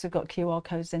my books have got QR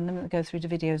codes in them that go through the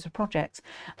videos of projects,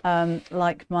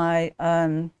 like my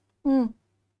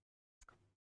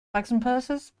Bags and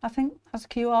Purses, I think, has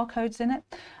QR codes in it.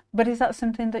 But is that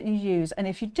something that you use? And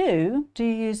if you do you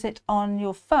use it on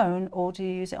your phone or do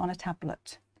you use it on a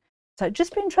tablet? So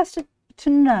just be interested to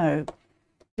know,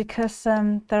 because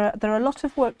there are a lot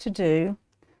of work to do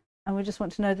and we just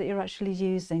want to know that you're actually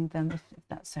using them, if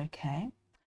that's okay.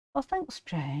 Well, thanks,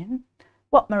 Jane.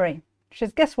 What, Marie? She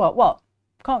says, guess what? What?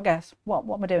 Can't guess. What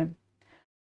am I doing?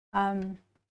 Let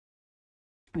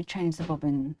me change the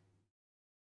bobbin.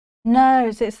 No,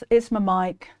 it's my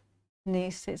mic,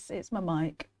 niece. It's my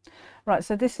mic. Right,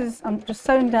 so this is, I'm just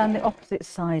sewing down the opposite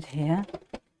side here.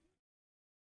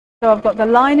 So I've got the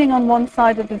lining on one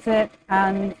side of the zip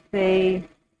and the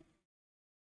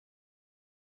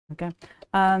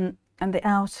and the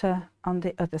outer on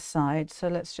the other side. So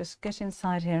let's just get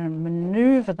inside here and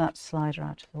maneuver that slider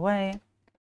out of the way.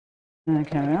 And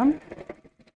carry on.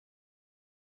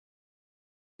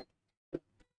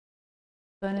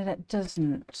 Bernadette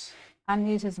doesn't. Anne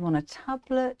uses them on a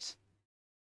tablet.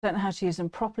 Don't know how to use them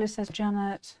properly, says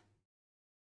Janet.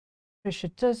 Trisha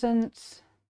doesn't.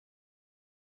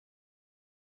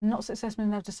 Not successfully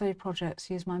enough to save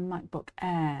projects. Use my MacBook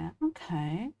Air.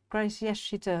 Okay. Grace, yes,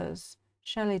 she does.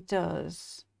 Shelley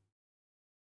does.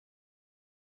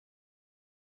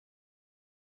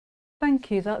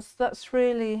 Thank you. That's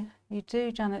really, you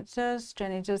do. Janet does.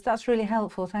 Jenny does. That's really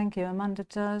helpful. Thank you. Amanda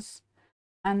does.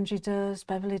 Angie does.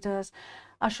 Beverly does.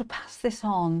 I shall pass this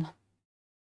on.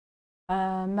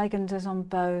 Megan does on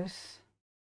both.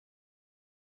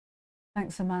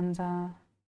 Thanks, Amanda.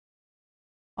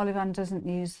 Olivan doesn't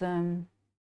use them.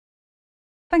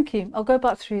 Thank you. I'll go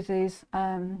back through these.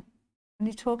 When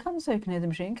you talk, I can't hear the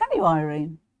machine. Can you,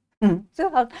 Irene?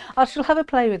 So I shall have a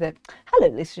play with it. Hello,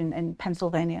 Lisa in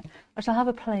Pennsylvania. I shall have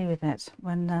a play with it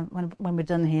when we're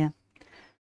done here.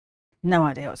 No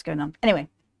idea what's going on. Anyway,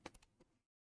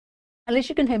 at least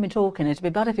you can hear me talking. It'd be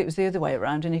bad if it was the other way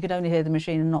around and you could only hear the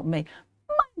machine and not me.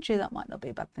 Mind you, that might not be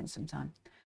a bad thing sometimes.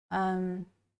 Yeah,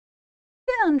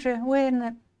 Andrea, we're in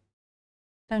it.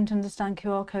 Don't understand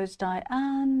QR codes,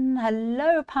 Diane.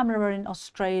 Hello, Pamela in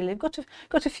Australia. Got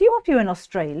a few of you in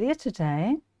Australia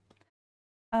today.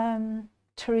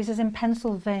 Teresa's in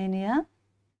Pennsylvania.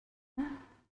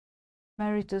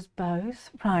 Mary does both.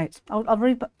 Right,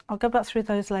 I'll go back through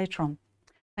those later on.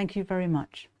 Thank you very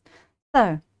much.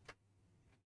 So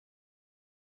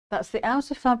that's the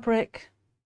outer fabric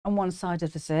on one side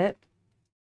of the zip.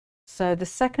 So the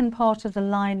second part of the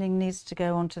lining needs to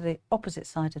go onto the opposite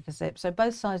side of the zip. So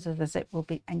both sides of the zip will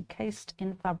be encased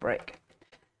in fabric.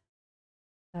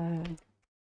 So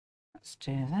let's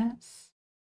do this.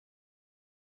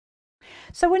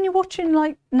 So when you're watching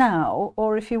like now,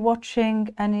 or if you're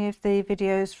watching any of the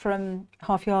videos from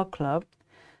Half Yard Club,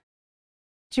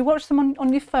 do you watch them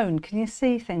on your phone? Can you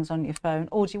see things on your phone?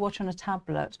 Or do you watch on a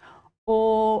tablet?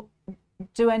 Or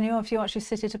do any of you actually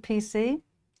sit at a PC?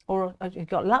 Or have you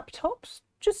got laptops?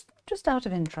 Just out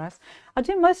of interest. I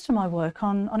do most of my work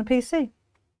on a PC.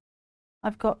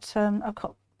 I've got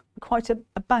quite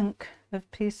a bank of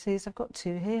PCs. I've got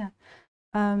 2 here.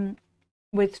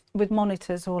 With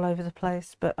monitors all over the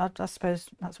place, but I suppose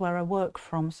that's where I work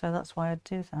from, so that's why I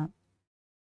do that.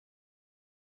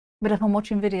 But if I'm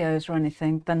watching videos or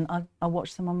anything, then I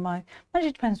watch them on my...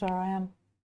 It depends where I am.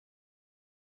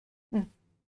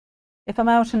 If I'm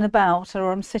out and about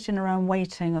or I'm sitting around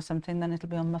waiting or something, then it'll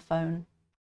be on my phone.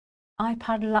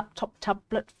 iPad, laptop,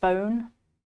 tablet, phone.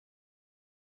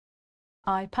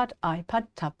 iPad,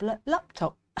 tablet,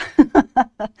 laptop.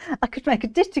 I could make a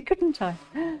ditty, couldn't I?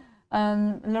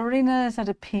 Lorena had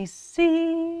a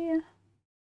PC.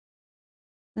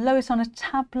 Lois on a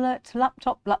tablet,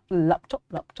 laptop,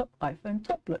 iPhone,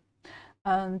 tablet.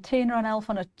 Tina and Elf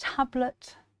on a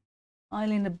tablet.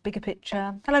 Eileen, a bigger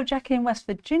picture. Hello, Jackie in West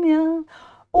Virginia.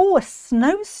 Oh, a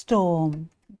snowstorm.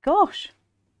 Gosh.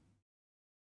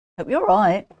 Hope you're all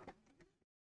right.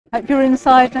 Hope you're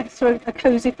inside next to a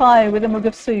cosy fire with a mug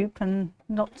of soup and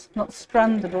not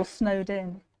stranded or snowed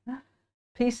in.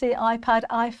 PC, iPad,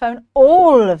 iPhone,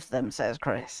 all of them, says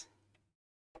Chris.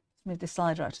 Let's move this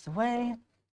slider out of the way.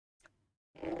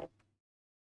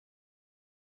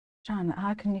 Janet,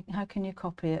 how can you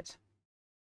copy it?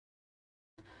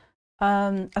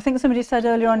 I think somebody said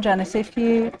earlier on, Janice, if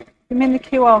you mean the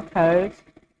QR code,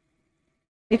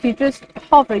 if you just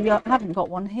hover, I haven't got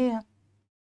one here.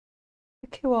 The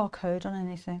QR code on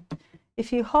anything.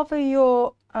 If you hover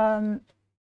your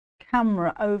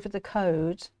camera over the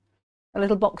code, a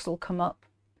little box will come up,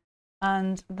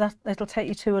 and it'll take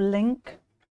you to a link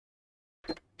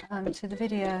to the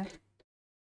video.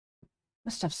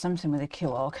 Must have something with a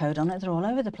QR code on it. They're all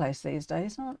over the place these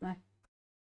days, aren't they?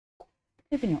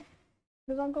 Maybe not.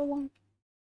 Have I got one?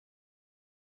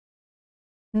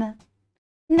 No.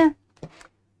 No.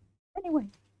 Anyway.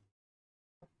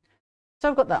 So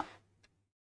I've got that.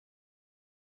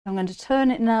 I'm going to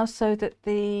turn it now so that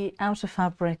the outer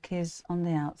fabric is on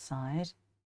the outside.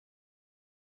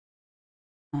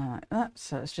 Like that.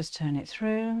 So let's just turn it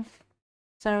through.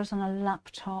 Sarah's on a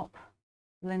laptop.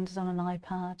 Linda's on an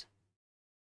iPad.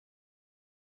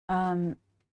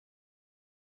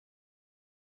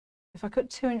 If I cut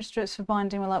 2-inch strips for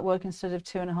binding, will that work instead of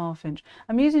 2.5-inch?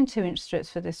 I'm using 2-inch strips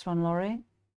for this one, Laurie.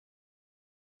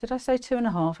 Did I say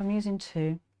 2.5? I'm using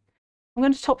 2. I'm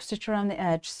going to top stitch around the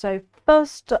edge. So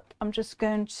first up, I'm just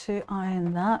going to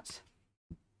iron that.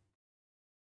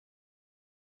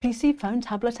 PC, phone,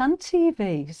 tablet and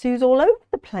TV. Sue's all over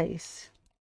the place.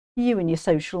 You and your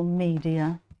social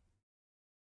media.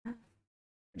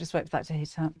 Just wait for that to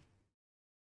heat up.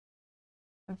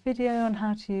 A video on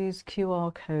how to use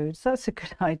QR codes. That's a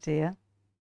good idea.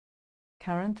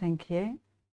 Karen, thank you.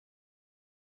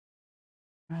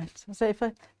 Right, so if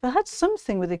I had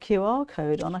something with a QR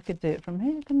code on, I could do it from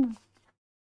here, couldn't I?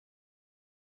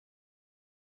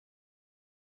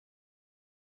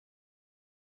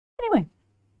 Anyway.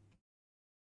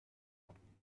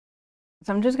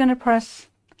 So I'm just going to press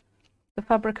the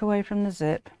fabric away from the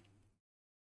zip.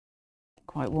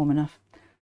 Quite warm enough.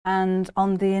 And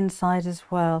on the inside as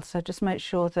well, so just make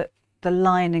sure that the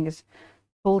lining is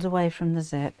pulled away from the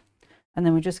zip, and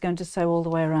then we're just going to sew all the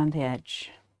way around the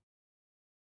edge.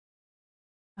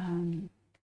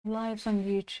 Lives on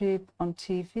YouTube, on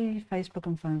TV, Facebook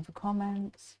and phone for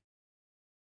comments.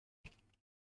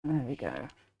 There we go.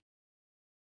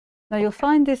 Now you'll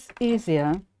find this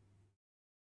easier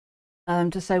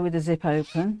to sew with the zip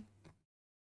open,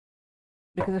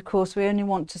 because of course we only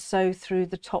want to sew through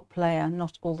the top layer,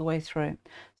 not all the way through.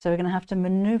 So we're going to have to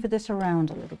maneuver this around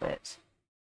a little bit.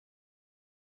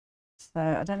 So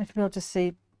I don't know if you'll be able to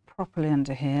see properly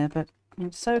under here, but I'm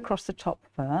going to sew across the top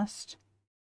first.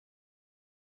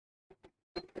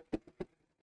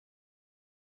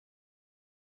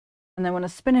 And then when I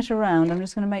spin it around, I'm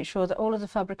just going to make sure that all of the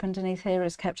fabric underneath here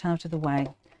is kept out of the way.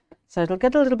 So it'll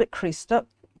get a little bit creased up,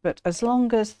 but as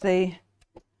long as the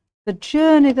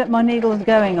journey that my needle is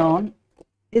going on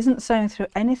isn't sewing through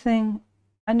anything,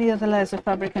 any other layers of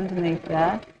fabric underneath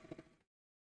there,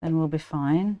 then we'll be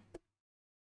fine.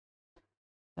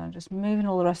 So I'm just moving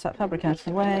all the rest of that fabric out of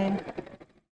the way.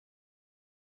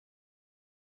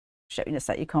 Showing us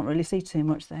that you can't really see too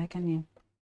much there, can you?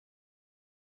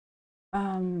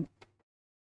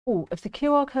 Oh, if the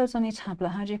QR code's on your tablet,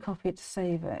 how do you copy it to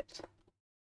save it?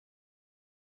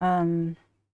 I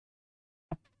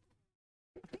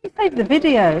think you saved the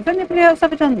video. Has anybody else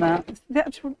ever done that? It's the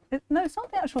actual, no, it's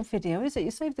not the actual video, is it?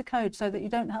 You save the code so that you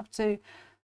don't have to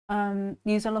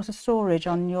use a lot of storage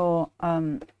on your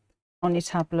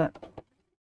tablet.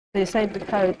 So you save the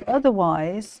code.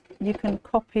 Otherwise, you can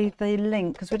copy the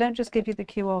link, because we don't just give you the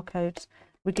QR codes,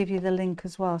 we give you the link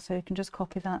as well. So you can just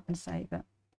copy that and save it.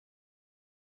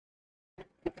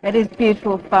 It is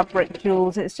beautiful fabric,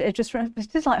 Jules. It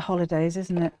is like holidays,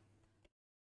 isn't it?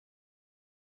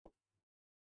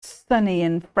 Sunny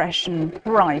and fresh and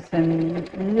bright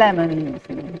and lemons.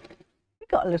 And we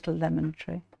got a little lemon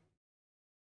tree.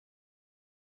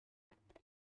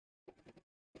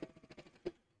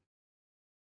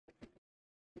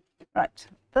 Right,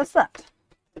 that's that.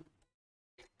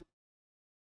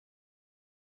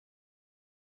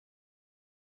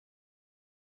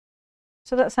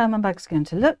 So that's how my bag's going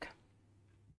to look.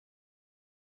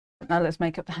 Now let's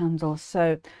make up the handles.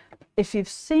 So if you've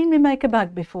seen me make a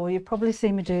bag before, you've probably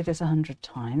seen me do this 100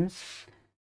 times.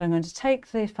 So I'm going to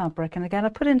take the fabric, and again I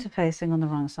put interfacing on the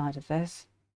wrong side of this,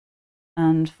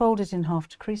 and fold it in half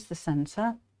to crease the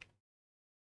centre.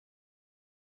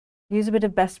 Use a bit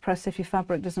of best press if your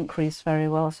fabric doesn't crease very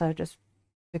well, so just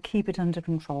to keep it under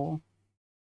control.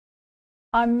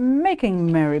 I'm making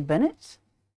Mary Bennett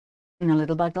in a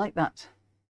little bag like that.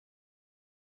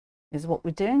 Is what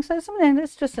we're doing. So something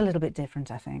that's just a little bit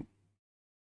different, I think.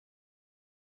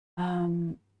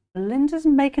 Linda's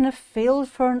making a field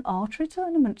for an archery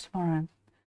tournament tomorrow.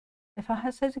 If I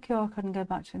had saved the QR code and go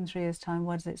back to in 3 years' time,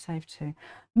 where does it save to?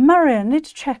 Marion, I need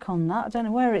to check on that. I don't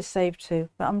know where it's saved to,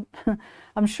 but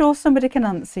I'm sure somebody can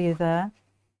answer you there.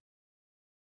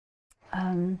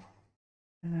 Unless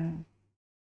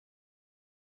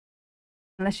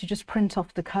you just print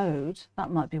off the code, that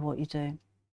might be what you do.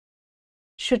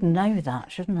 Should know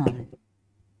that, shouldn't I?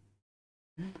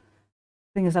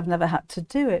 Thing is, I've never had to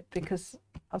do it because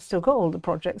I've still got all the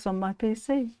projects on my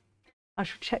PC. I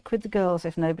should check with the girls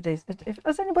if nobody's.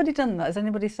 Has anybody done that? Has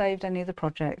anybody saved any of the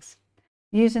projects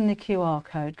using the QR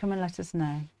code? Come and let us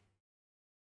know.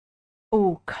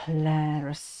 Oh, Claire,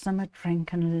 a summer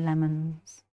drink and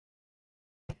lemons.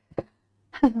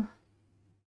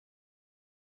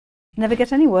 Never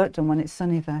get any work done when it's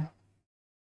sunny though.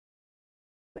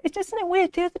 Isn't it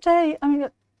weird? The other day, I mean,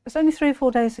 it's only 3 or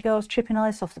 4 days ago, I was chipping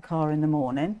ice off the car in the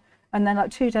morning, and then like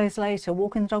 2 days later,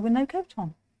 walking the dog with no coat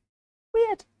on.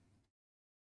 Weird.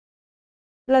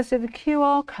 Leslie, the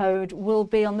QR code will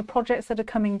be on the projects that are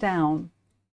coming down.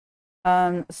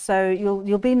 So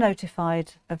you'll be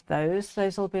notified of those.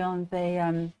 Those will be on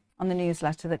the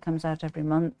newsletter that comes out every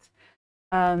month.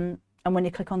 And when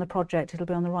you click on the project, it'll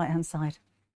be on the right-hand side.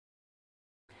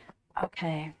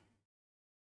 Okay.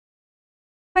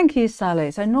 Thank you,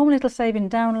 Sally. So normally it'll save in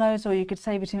downloads, or you could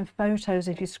save it in photos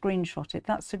if you screenshot it.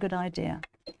 That's a good idea.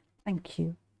 Thank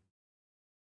you.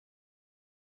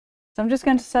 So I'm just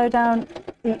going to sew down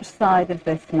each side of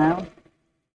this now.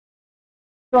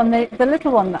 So on the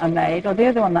little one that I made, or the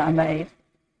other one that I made,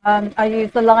 I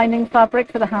used the lining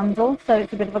fabric for the handle, so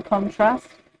it's a bit of a contrast,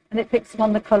 and it picks up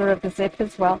on the colour of the zip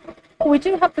as well. Oh, we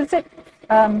do have the zip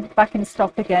back in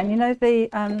stock again. You know,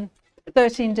 the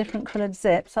 13 different coloured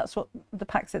zips, that's what the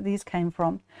packs that these came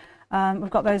from.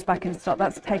 We've got those back in stock.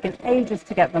 That's taken ages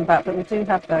to get them back, but we do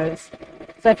have those.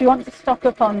 So if you want to stock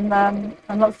up on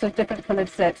lots of different coloured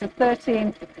zips, there's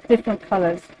 13 different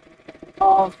colours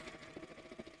of,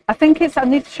 I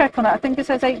need to check on it, I think it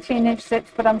says 18-inch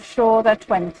zips, but I'm sure they're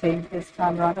 20 this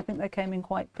time around. I think they came in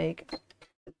quite big.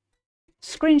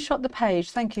 Screenshot the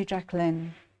page. Thank you,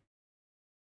 Jacqueline.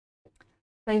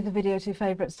 Save the video to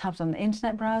favourites tabs on the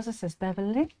internet browser, says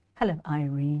Beverly. Hello,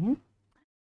 Irene.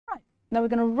 Right, now we're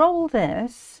going to roll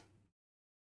this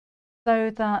so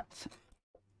that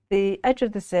the edge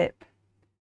of the zip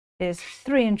is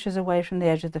 3 inches away from the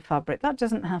edge of the fabric. That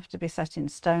doesn't have to be set in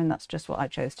stone. That's just what I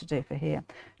chose to do for here.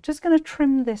 Just going to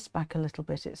trim this back a little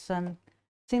bit. It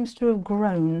seems to have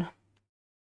grown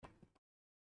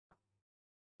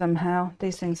somehow.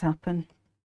 These things happen.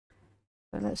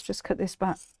 So let's just cut this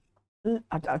back.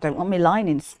 I don't want my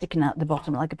lining sticking out the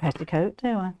bottom like a petticoat, do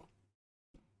I?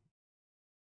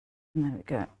 And there we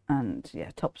go. And yeah,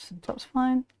 top's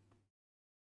fine.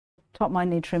 Top might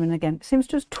need trimming again. It seems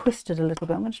to have twisted a little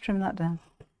bit. I'm going to trim that down.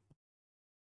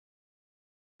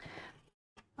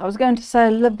 I was going to say I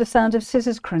love the sound of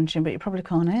scissors crunching, but you probably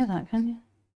can't hear that, can you?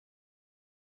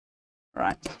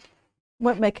 Right.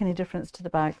 Won't make any difference to the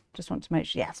bag. Just want to make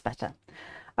sure. Yes, better.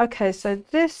 Okay, so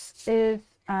this is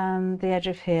the edge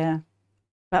of here,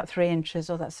 about 3 inches,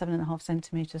 or that's 7.5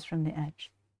 centimeters from the edge.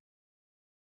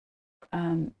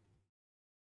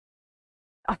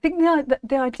 I think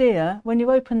the idea, when you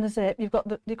open the zip, you've got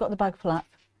the bag flap.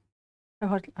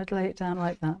 Oh, I'd lay it down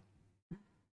like that,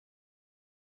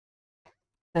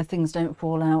 so things don't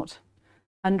fall out.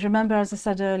 And remember, as I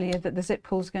said earlier, that the zip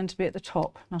pull is going to be at the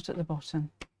top, not at the bottom.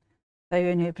 So you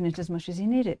only open it as much as you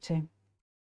need it to.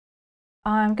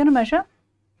 I'm going to measure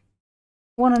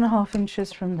 1.5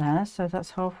 inches from there, so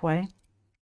that's halfway,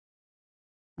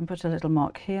 and put a little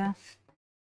mark here,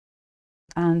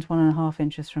 and 1.5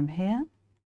 inches from here.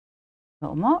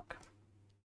 Little mark,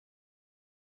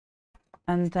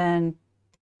 and then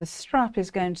the strap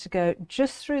is going to go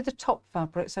just through the top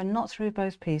fabric, so not through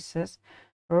both pieces,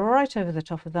 right over the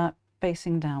top of that,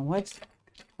 facing downwards,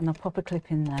 and I'll pop a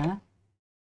clip in there,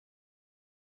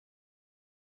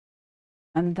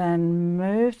 and then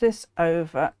move this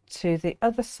over to the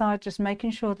other side, just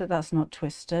making sure that that's not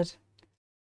twisted,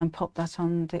 and pop that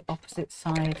on the opposite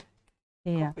side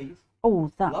here. Coffees.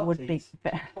 Oh, that Lattes. Would be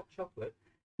better. Hot chocolate.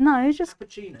 No, just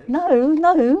cappuccino.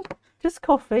 No, just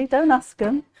coffee. Don't ask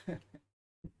them.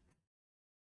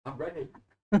 I'm ready.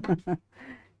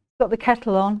 Got the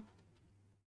kettle on.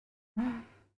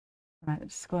 Right,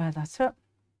 let's square that up.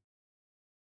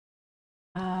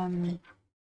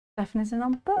 Stephanie's in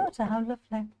on butter. How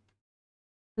lovely.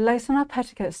 Lace on our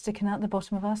petticoats sticking out the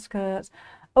bottom of our skirts.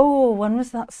 Oh, when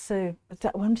was that, Sue?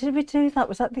 When did we do that?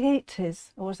 Was that the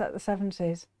 80s or was that the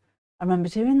 70s? I remember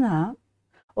doing that.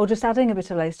 Or just adding a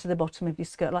bit of lace to the bottom of your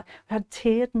skirt. Like we had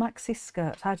tiered maxi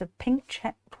skirts. I had a pink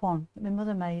checked one that my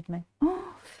mother made me.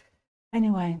 Oh,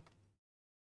 anyway,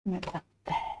 make that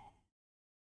there.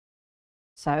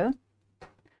 So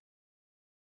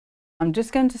I'm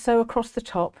just going to sew across the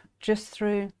top, just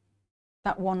through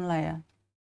that one layer.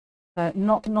 So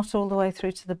not all the way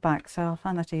through to the back. So I'll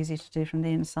find that easy to do from the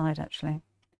inside actually.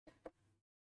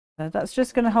 So that's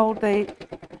just going to hold the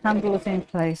handles in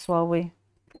place while we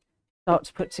start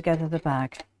to put together the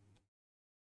bag.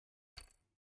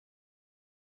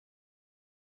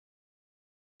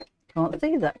 Can't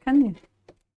see that, can you?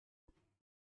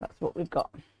 That's what we've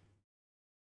got.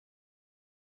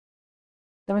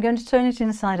 Then we're going to turn it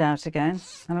inside out again,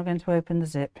 and I'm going to open the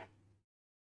zip.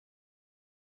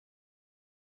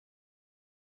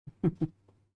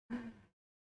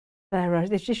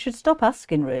 Sarah, she should stop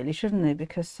asking really, shouldn't they?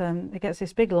 Because it gets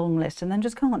this big long list and then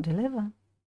just can't deliver.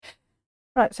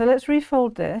 Right, so let's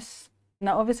refold this.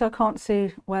 Now obviously I can't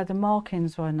see where the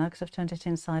markings were now because I've turned it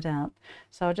inside out.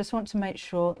 So I just want to make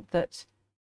sure that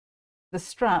the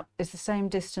strap is the same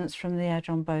distance from the edge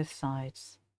on both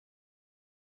sides.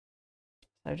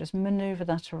 So just maneuver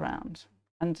that around.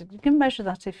 And you can measure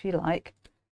that if you like,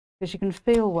 because you can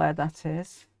feel where that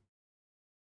is.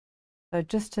 So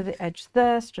just to the edge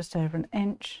there, it's just over an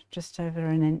inch, just over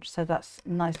an inch. So that's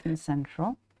nice and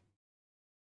central.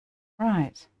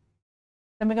 Right.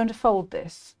 Then we're going to fold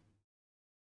this.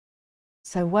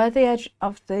 So where the edge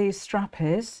of the strap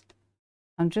is,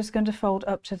 I'm just going to fold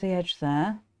up to the edge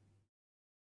there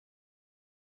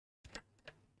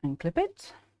and clip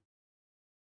it.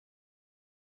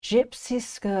 Gypsy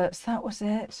skirts, that was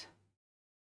it.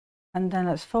 And then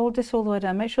let's fold this all the way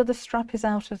down. Make sure the strap is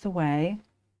out of the way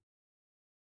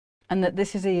and that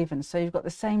this is even. So you've got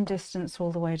the same distance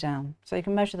all the way down. So you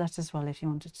can measure that as well if you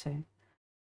wanted to.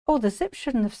 Oh, the zip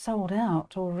shouldn't have sold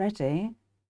out already.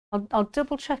 I'll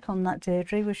double check on that,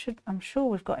 Deirdre. I'm sure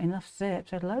we've got enough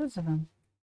zips. There's loads of them.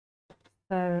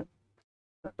 So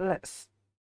let's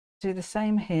do the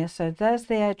same here. So there's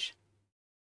the edge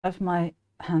of my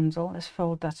handle. Let's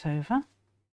fold that over.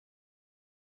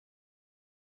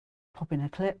 Pop in a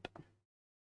clip.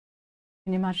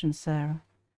 Can you imagine Sarah?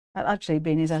 That actually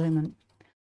being his element.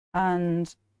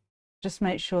 And just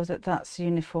make sure that that's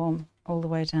uniform all the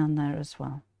way down there as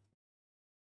well.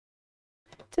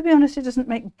 To be honest, it doesn't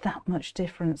make that much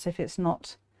difference if it's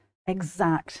not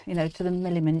exact, you know, to the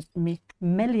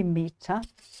millimeter.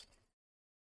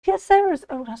 Yes, Sarah's.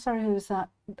 Oh, sorry, who was that?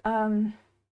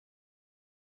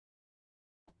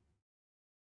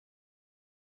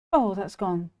 Oh, that's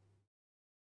gone.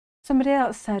 Somebody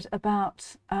else said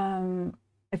about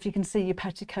if you can see your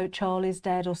petticoat, Charlie's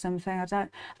dead or something. I've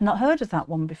not heard of that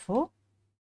one before.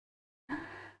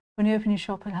 When you open your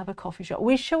shop and have a coffee shop,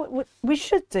 we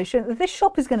should do. This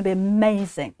shop is going to be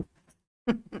amazing.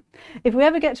 If we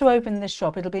ever get to open this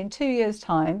shop, it'll be in 2 years'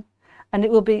 time, and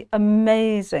it will be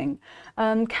amazing.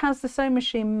 Kaz, the sewing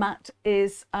machine mat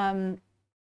is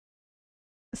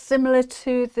similar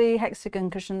to the hexagon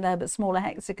cushion there, but smaller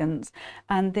hexagons,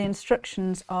 and the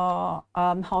instructions are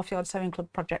Half Yard Sewing Club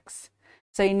projects.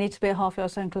 So you need to be a Half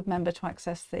Yard Sewing Club member to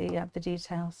access the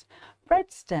details.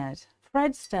 Fredstead,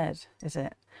 is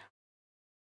it?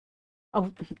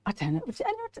 Oh, I don't know. Does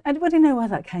anybody know where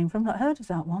that came from? Not heard of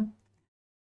that one.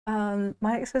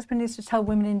 My ex-husband used to tell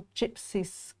women in gypsy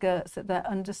skirts that their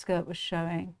underskirt was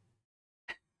showing.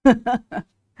 Yeah,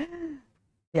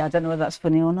 I don't know whether that's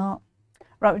funny or not.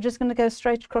 Right, we're just going to go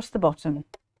straight across the bottom.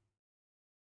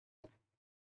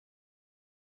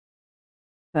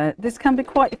 So this can be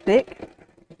quite thick.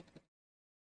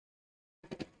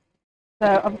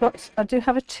 So I do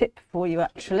have a tip for you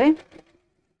actually.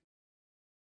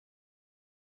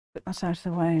 Put that out of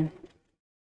the way.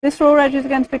 This raw edge is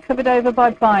going to be covered over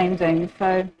by binding,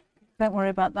 so don't worry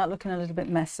about that looking a little bit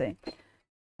messy.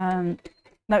 Now,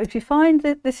 if you find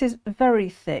that this is very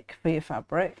thick for your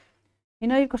fabric, you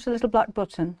know you've got a little black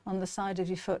button on the side of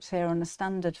your foot here on a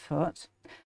standard foot.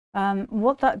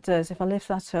 What that does, if I lift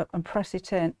that up and press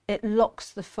it in, it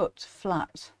locks the foot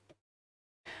flat,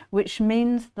 which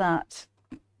means that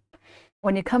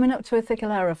when you're coming up to a thicker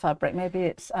layer of fabric, maybe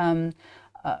it's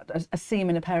a seam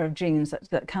in a pair of jeans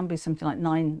that can be something like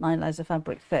nine layers of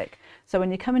fabric thick. So when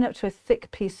you're coming up to a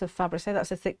thick piece of fabric, say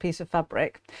that's a thick piece of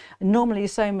fabric, normally your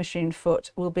sewing machine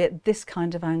foot will be at this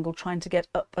kind of angle trying to get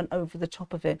up and over the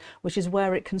top of it, which is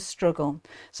where it can struggle.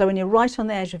 So when you're right on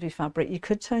the edge of your fabric, you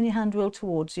could turn your hand wheel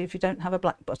towards you if you don't have a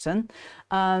black button.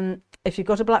 If you've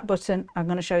got a black button, I'm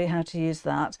going to show you how to use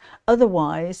that.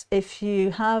 Otherwise, if you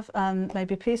have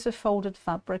maybe a piece of folded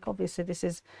fabric, obviously this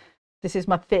is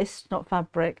my fist, not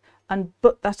fabric, and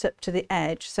butt that up to the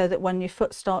edge so that when your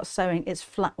foot starts sewing, it's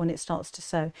flat when it starts to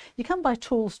sew. You can buy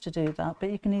tools to do that,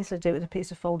 but you can easily do it with a piece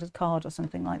of folded card or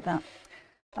something like that.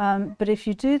 But if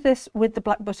you do this with the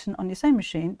black button on your sewing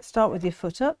machine, start with your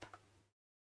foot up,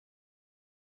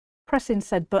 press in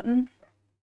said button,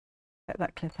 get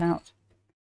that clip out,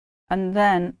 and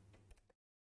then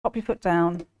pop your foot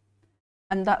down,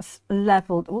 and that's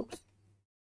leveled. Oops.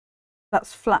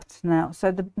 That's flat now.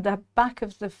 So the back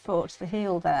of the foot, the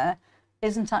heel there,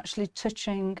 isn't actually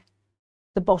touching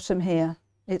the bottom here.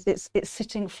 It's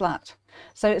sitting flat.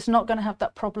 So it's not going to have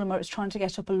that problem where it's trying to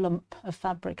get up a lump of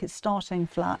fabric. It's starting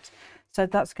flat. So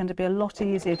that's going to be a lot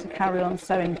easier to carry on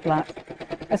sewing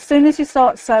flat. As soon as you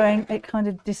start sewing, it kind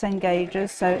of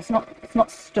disengages. So it's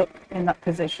not stuck in that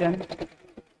position.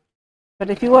 But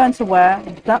if you weren't aware,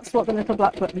 that's what the little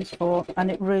black button's for,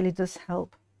 and it really does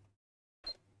help.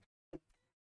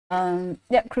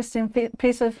 Yep, Christine,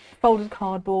 piece of folded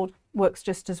cardboard works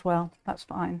just as well. That's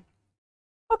fine.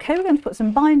 Okay, we're going to put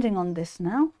some binding on this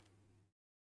now.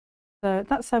 So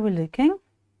that's how we're looking.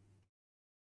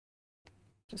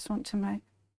 Just want to make...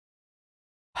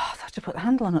 Oh, I have to put the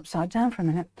handle on upside down for a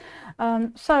minute.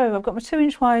 So I've got my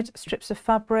 2-inch wide strips of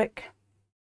fabric,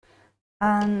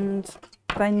 and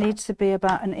they need to be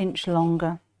about 1 inch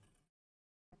longer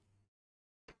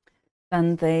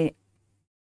than the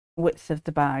width of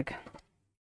the bag,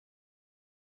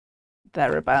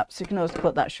 thereabouts. You can always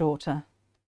put that shorter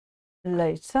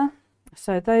later.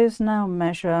 So those now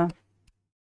measure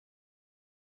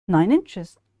 9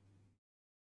 inches.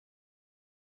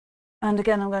 And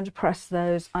again, I'm going to press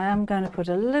those. I am going to put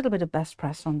a little bit of best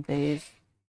press on these,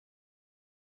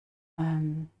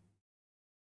 and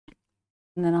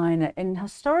then iron it.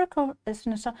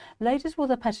 Ladies wore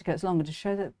their petticoats longer to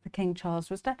show that the King Charles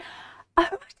was dead. Oh,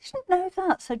 I didn't know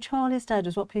that. So Charlie's dead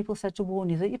was what people said to warn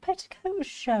you that your petticoat was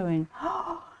showing.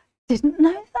 Oh, didn't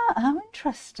know that. How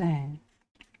interesting.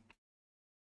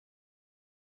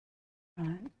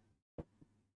 Right.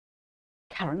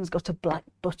 Karen's got a black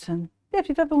button. Yeah, if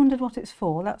you've ever wondered what it's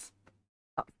for, that's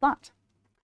that.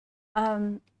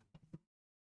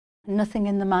 Nothing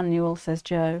in the manual, says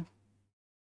Joe.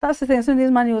 That's the thing. Some of these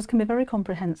manuals can be very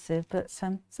comprehensive, but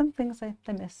some things they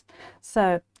miss.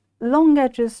 So long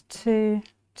edges to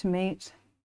meet,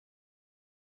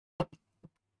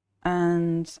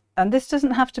 and this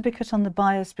doesn't have to be cut on the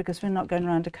bias because we're not going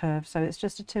around a curve, so it's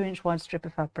just a 2-inch wide strip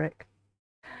of fabric.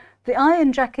 The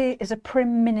iron, Jackie, is a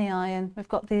Prim mini iron. We've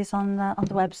got these on the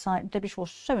website,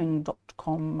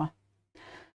 debbieshawsewing.com.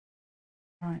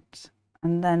 Right,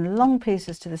 and then long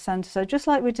pieces to the centre. So just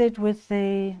like we did with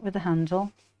the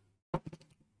handle,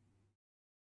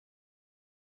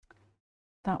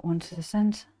 that one to the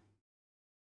centre,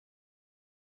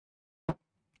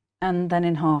 and then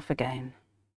in half again.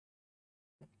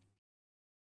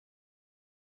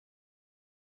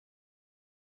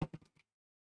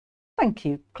 Thank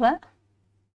you, Claire.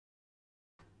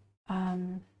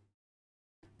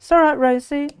 It's all right,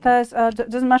 Rosie. There's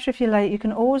doesn't matter if you're late. You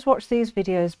can always watch these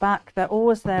videos back. They're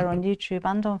always there on YouTube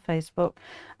and on Facebook.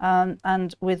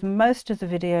 And with most of the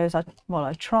videos,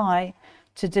 I try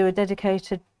to do a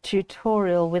dedicated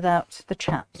tutorial without the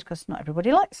chat because not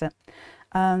everybody likes it.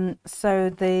 So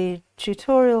the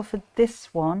tutorial for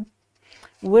this one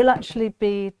will actually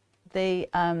be the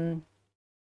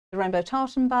rainbow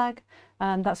tartan bag.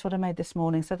 That's what I made this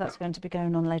morning. So that's going to be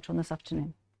going on later on this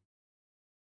afternoon.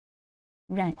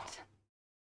 Right.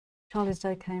 Charlie's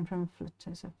Day came from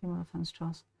Flitters, a female fans,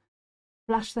 Charles.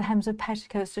 Flash the hems of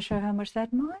petticoats to show how much they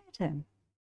admired him.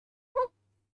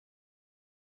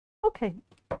 Okay.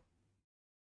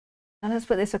 Now let's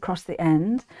put this across the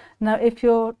end. Now, if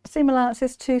your seam allowance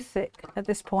is too thick at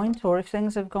this point, or if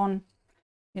things have gone,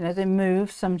 you know, they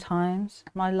move sometimes,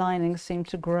 my linings seem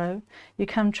to grow, you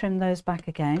can trim those back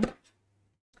again.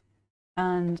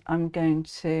 And I'm going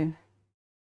to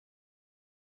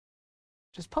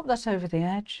just pop that over the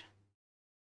edge,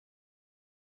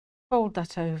 fold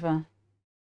that over,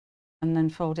 and then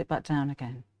fold it back down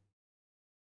again.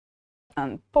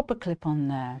 And pop a clip on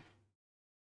there.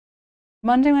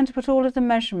 Monday, I'm going to put all of the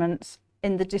measurements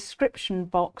in the description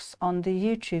box on the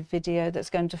YouTube video that's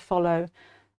going to follow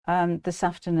this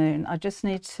afternoon. I just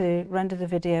need to render the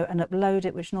video and upload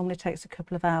it, which normally takes a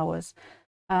couple of hours.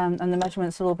 And the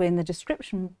measurements will all be in the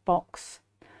description box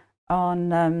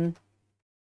on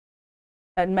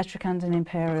at Metric and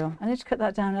Imperial. I need to cut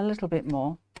that down a little bit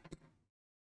more.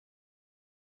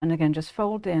 And again, just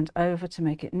fold the end over to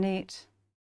make it neat.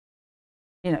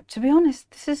 You know, to be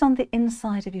honest, this is on the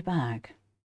inside of your bag.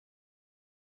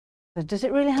 So does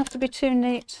it really have to be too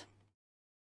neat?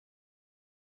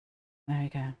 There you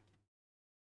go.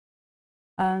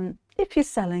 If you're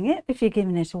selling it, if you're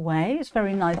giving it away, it's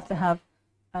very nice to have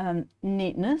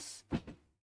neatness.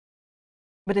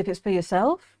 But if it's for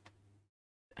yourself,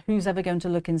 who's ever going to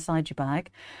look inside your bag?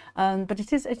 But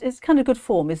it's kind of good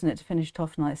form, isn't it, to finish it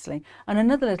off nicely. And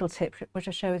another little tip, which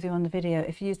I share with you on the video,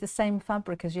 if you use the same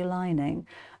fabric as your lining,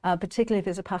 particularly if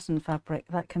it's a pattern fabric,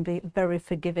 that can be very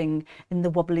forgiving in the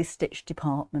wobbly stitch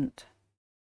department.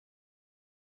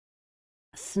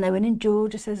 Snowing in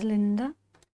Georgia, says Linda.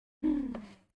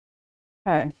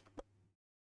 Okay.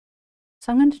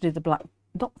 So I'm going to do the black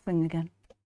dot thing again.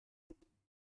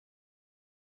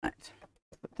 Right.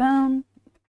 Put down.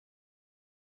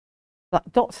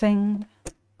 Black dot thing,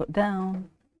 put down,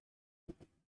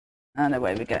 and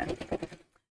away we go.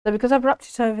 So because I've wrapped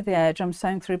it over the edge, I'm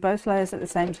sewing through both layers at the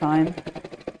same time.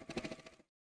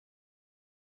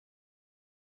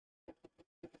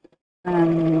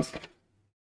 And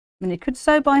you could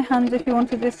sew by hand if you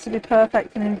wanted this to be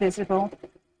perfect and invisible.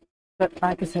 But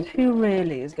like I said, who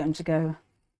really is going to go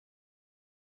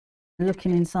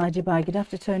looking inside your bag? You'd have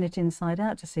to turn it inside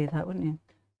out to see that, wouldn't you?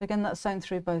 Again, that's sewn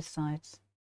through both sides.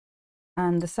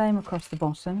 And the same across the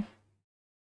bottom.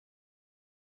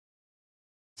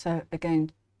 So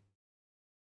again,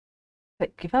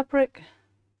 take your fabric,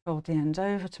 fold the end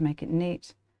over to make it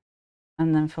neat,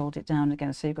 and then fold it down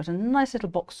again. So you've got a nice little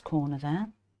box corner there.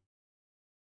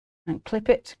 And clip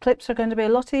it. Clips are going to be a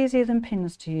lot easier than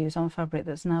pins to use on fabric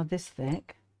that's now this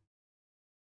thick.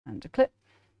 And a clip.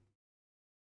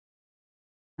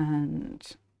 And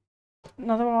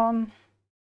another one.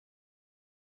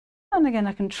 And again,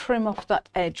 I can trim off that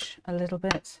edge a little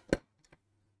bit. So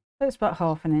it's about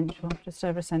 1/2 inch, or just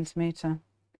over 1 centimetre.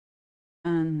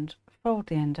 And fold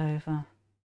the end over.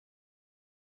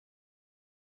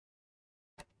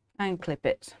 And clip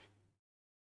it.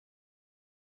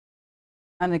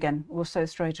 And again, we'll sew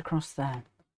straight across there.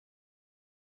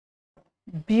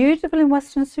 Beautiful in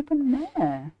Western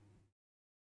Super-Mare.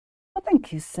 Well,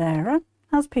 thank you, Sarah.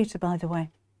 How's Peter, by the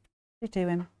way? How you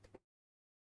doing?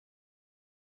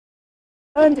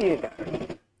 And you go.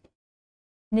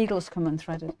 Needles come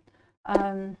unthreaded.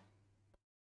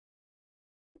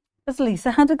 Has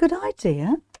Lisa had a good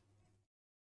idea?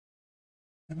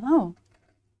 Oh.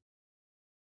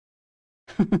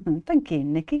 Thank you,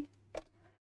 Nikki.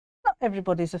 Not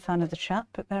everybody's a fan of the chat,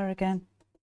 but there again.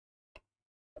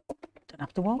 Don't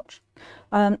have to watch.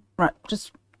 Right,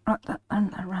 just write that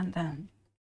and around there.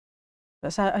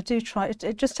 But so I do try.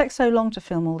 It just takes so long to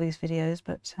film all these videos,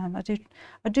 but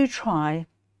I do try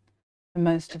for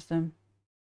most of them.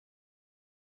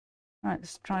 Right,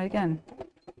 let's try again.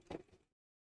 Here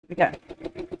we go.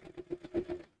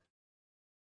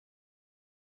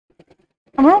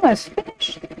 And we're almost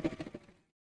finished.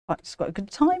 Well, it's got a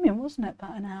good timing, wasn't it?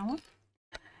 About an hour.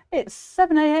 It's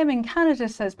 7 AM in Canada,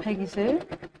 says Peggy Sue.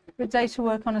 Good day to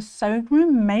work on a sewing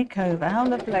room makeover. How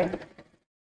lovely.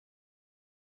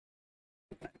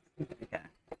 There we go.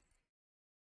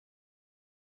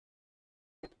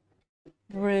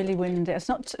 Really windy. It's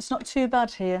not too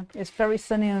bad here. It's very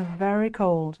sunny and very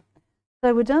cold.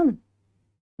 So we're done.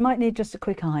 Might need just a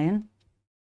quick iron.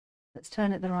 Let's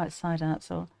turn it the right side out.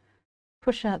 So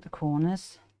push out the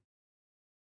corners.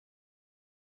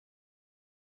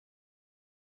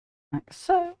 Like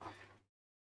so.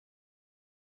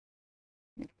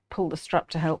 Pull the strap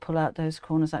to help pull out those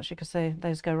corners actually, because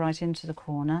those go right into the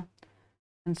corner.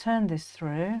 And turn this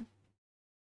through.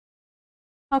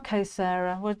 Okay,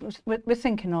 Sarah, we're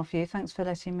thinking of you. Thanks for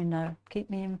letting me know. Keep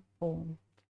me informed.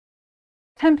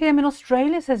 10 PM in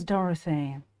Australia, says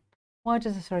Dorothy. Why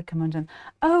does the thread come undone?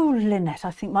 Oh, Lynette,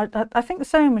 I think the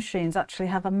sewing machines actually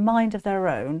have a mind of their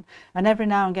own, and every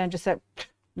now and again just say,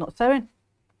 not sewing.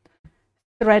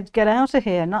 Thread, get out of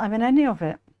here, not having any of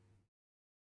it.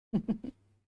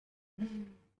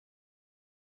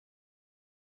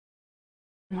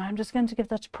 I'm just going to give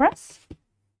that a press.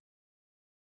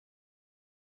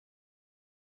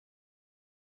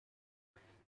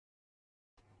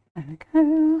 There we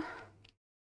go.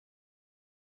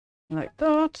 Like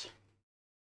that.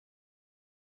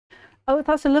 Oh,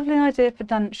 that's a lovely idea for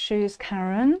dance shoes,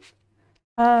 Karen.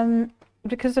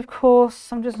 Because of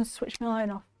course, I'm just going to switch my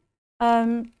iron off.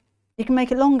 You can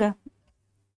make it longer.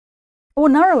 Or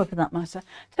narrower for that matter.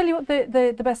 Tell you what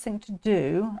the best thing to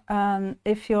do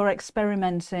if you're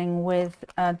experimenting with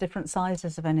different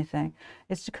sizes of anything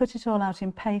is to cut it all out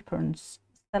in paper and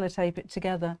sellotape it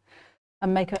together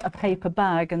and make a paper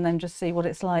bag and then just see what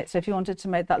it's like. So if you wanted to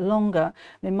make that longer,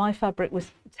 I mean, my fabric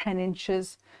was 10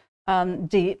 inches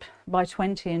deep by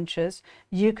 20 inches.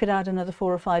 You could add another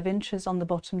 4 or 5 inches on the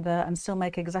bottom there and still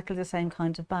make exactly the same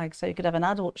kind of bag. So you could have an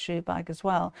adult shoe bag as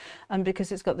well. And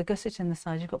because it's got the gusset in the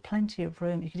side, you've got plenty of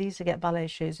room. You could easily get ballet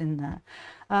shoes in there.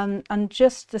 And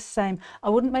just the same, I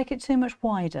wouldn't make it too much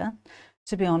wider,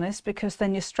 to be honest, because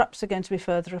then your straps are going to be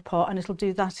further apart and it'll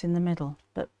do that in the middle.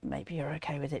 But maybe you're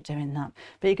okay with it doing that.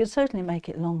 But you could certainly make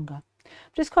it longer.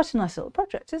 But it's quite a nice little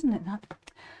project, isn't it,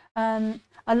 that?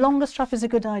 A longer strap is a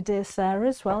good idea, Sarah,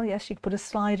 as well. Yes, you could put a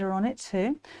slider on it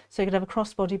too. So you could have a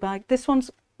crossbody bag. This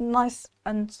one's nice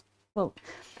and, well,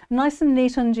 nice and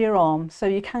neat under your arm. So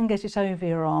you can get it over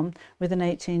your arm with an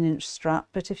 18-inch strap.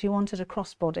 But if you wanted a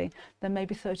crossbody, then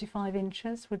maybe 35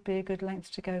 inches would be a good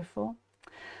length to go for.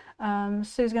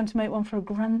 Sue's going to make one for a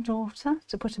granddaughter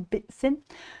to put her bits in.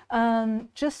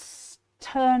 Just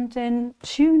tuned in,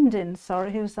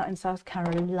 who's that in South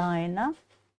Carolina?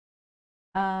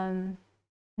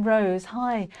 Rose,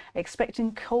 hi,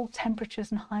 expecting cold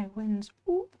temperatures and high winds.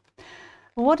 Ooh.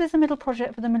 What is the middle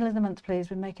project for the middle of the month,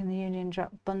 please? We're making the Union Jack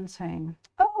bunting.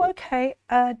 Oh, okay,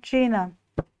 Gina.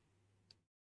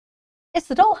 It's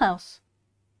the dollhouse.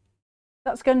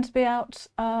 That's going to be out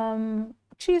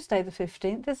Tuesday the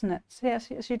 15th, isn't it? So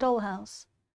yes, it's your dollhouse.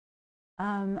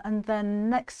 And then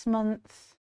next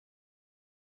month,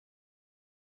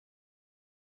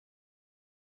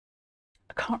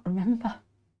 I can't remember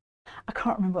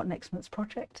what next month's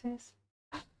project is.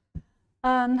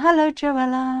 Hello,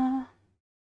 Joella.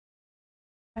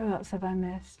 Oh, what have I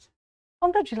missed?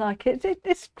 I'm glad you like it.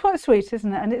 It's quite sweet,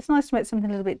 isn't it? And it's nice to make something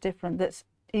a little bit different that's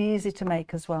easy to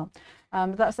make as well.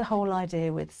 That's the whole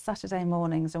idea with Saturday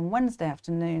mornings and Wednesday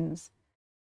afternoons.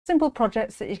 Simple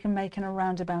projects that you can make in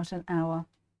around about an hour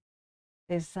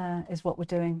is what we're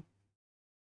doing.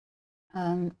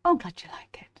 I'm glad you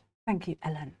like it. Thank you,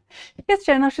 Ellen. Yes,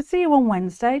 Jane, I shall see you on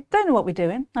Wednesday. Don't know what we're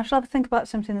doing. I shall have a think about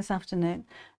something this afternoon.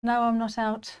 No, I'm not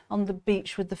out on the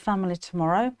beach with the family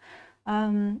tomorrow.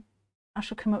 I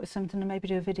shall come up with something and maybe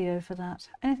do a video for that.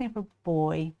 Anything for a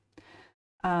boy.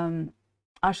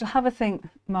 I shall have a think,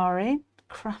 Mari.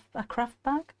 A craft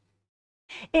bag?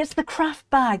 It's the craft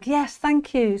bag. Yes,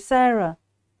 thank you, Sarah.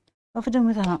 What have I done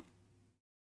with that?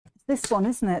 It's this one,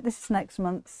 isn't it? This is next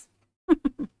month's.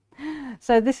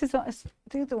 So this is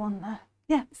the other one there.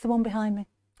 Yeah, it's the one behind me.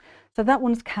 So that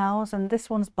one's cows and this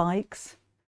one's bikes.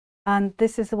 And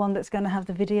this is the one that's going to have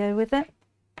the video with it.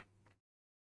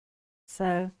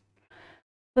 So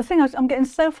the thing is, I'm getting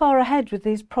so far ahead with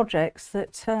these projects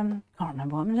that I can't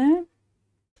remember what I'm doing.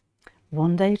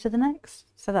 One day to the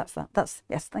next. So that's that.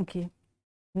 Yes, thank you.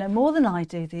 know more than I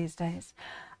do these days.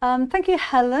 Thank you,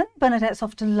 Helen. Bernadette's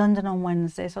off to London on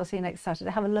Wednesday, so I'll see you next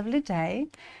Saturday. Have a lovely day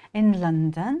in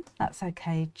London. That's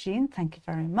okay, Jean. Thank you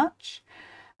very much.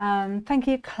 Thank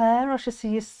you, Claire. I shall see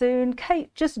you soon.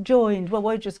 Kate just joined. Well,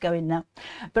 we're just going now.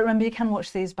 But remember, you can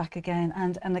watch these back again.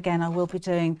 And again, I will be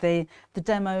doing the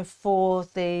demo for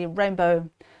the rainbow,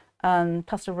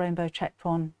 pastel rainbow check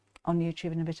on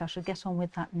YouTube in a bit. I shall get on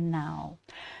with that now.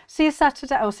 See you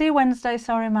Saturday. Oh, see you Wednesday.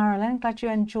 Sorry, Marilyn. Glad you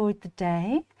enjoyed the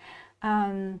day.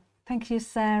 Thank you,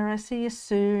 Sarah. See you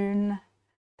soon.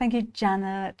 Thank you,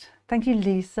 Janet. Thank you,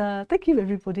 Lisa. Thank you,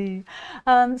 everybody.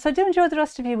 So do enjoy the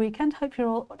rest of your weekend. I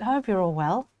hope you're all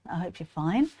well. I hope you're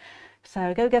fine.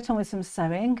 So go get on with some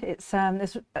sewing. It's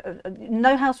there's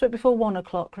no housework before 1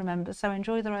 o'clock, remember. So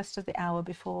enjoy the rest of the hour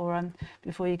before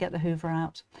you get the Hoover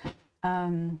out.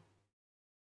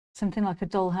 Something like a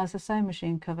dollhouse, a sewing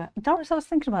machine cover. Doris, I was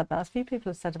thinking about that. A few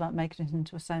people have said about making it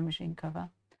into a sewing machine cover.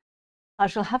 I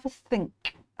shall have a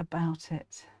think about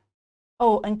it.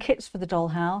 Oh, and kits for the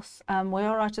dollhouse. We're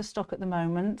all out of stock at the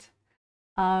moment.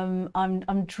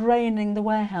 I'm draining the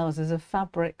warehouses of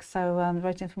fabric, so I'm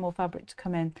waiting for more fabric to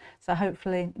come in. So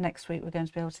hopefully next week we're going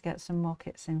to be able to get some more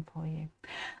kits in for you.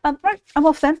 Right, I'm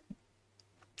off then.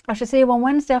 I shall see you on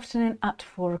Wednesday afternoon at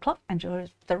 4 o'clock. Enjoy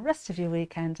the rest of your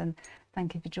weekend, and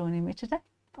thank you for joining me today.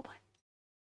 Bye-bye.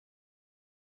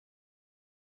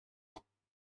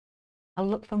 I'll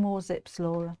look for more zips,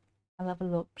 Laura. I'll have a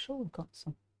look. I'm sure we've got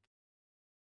some.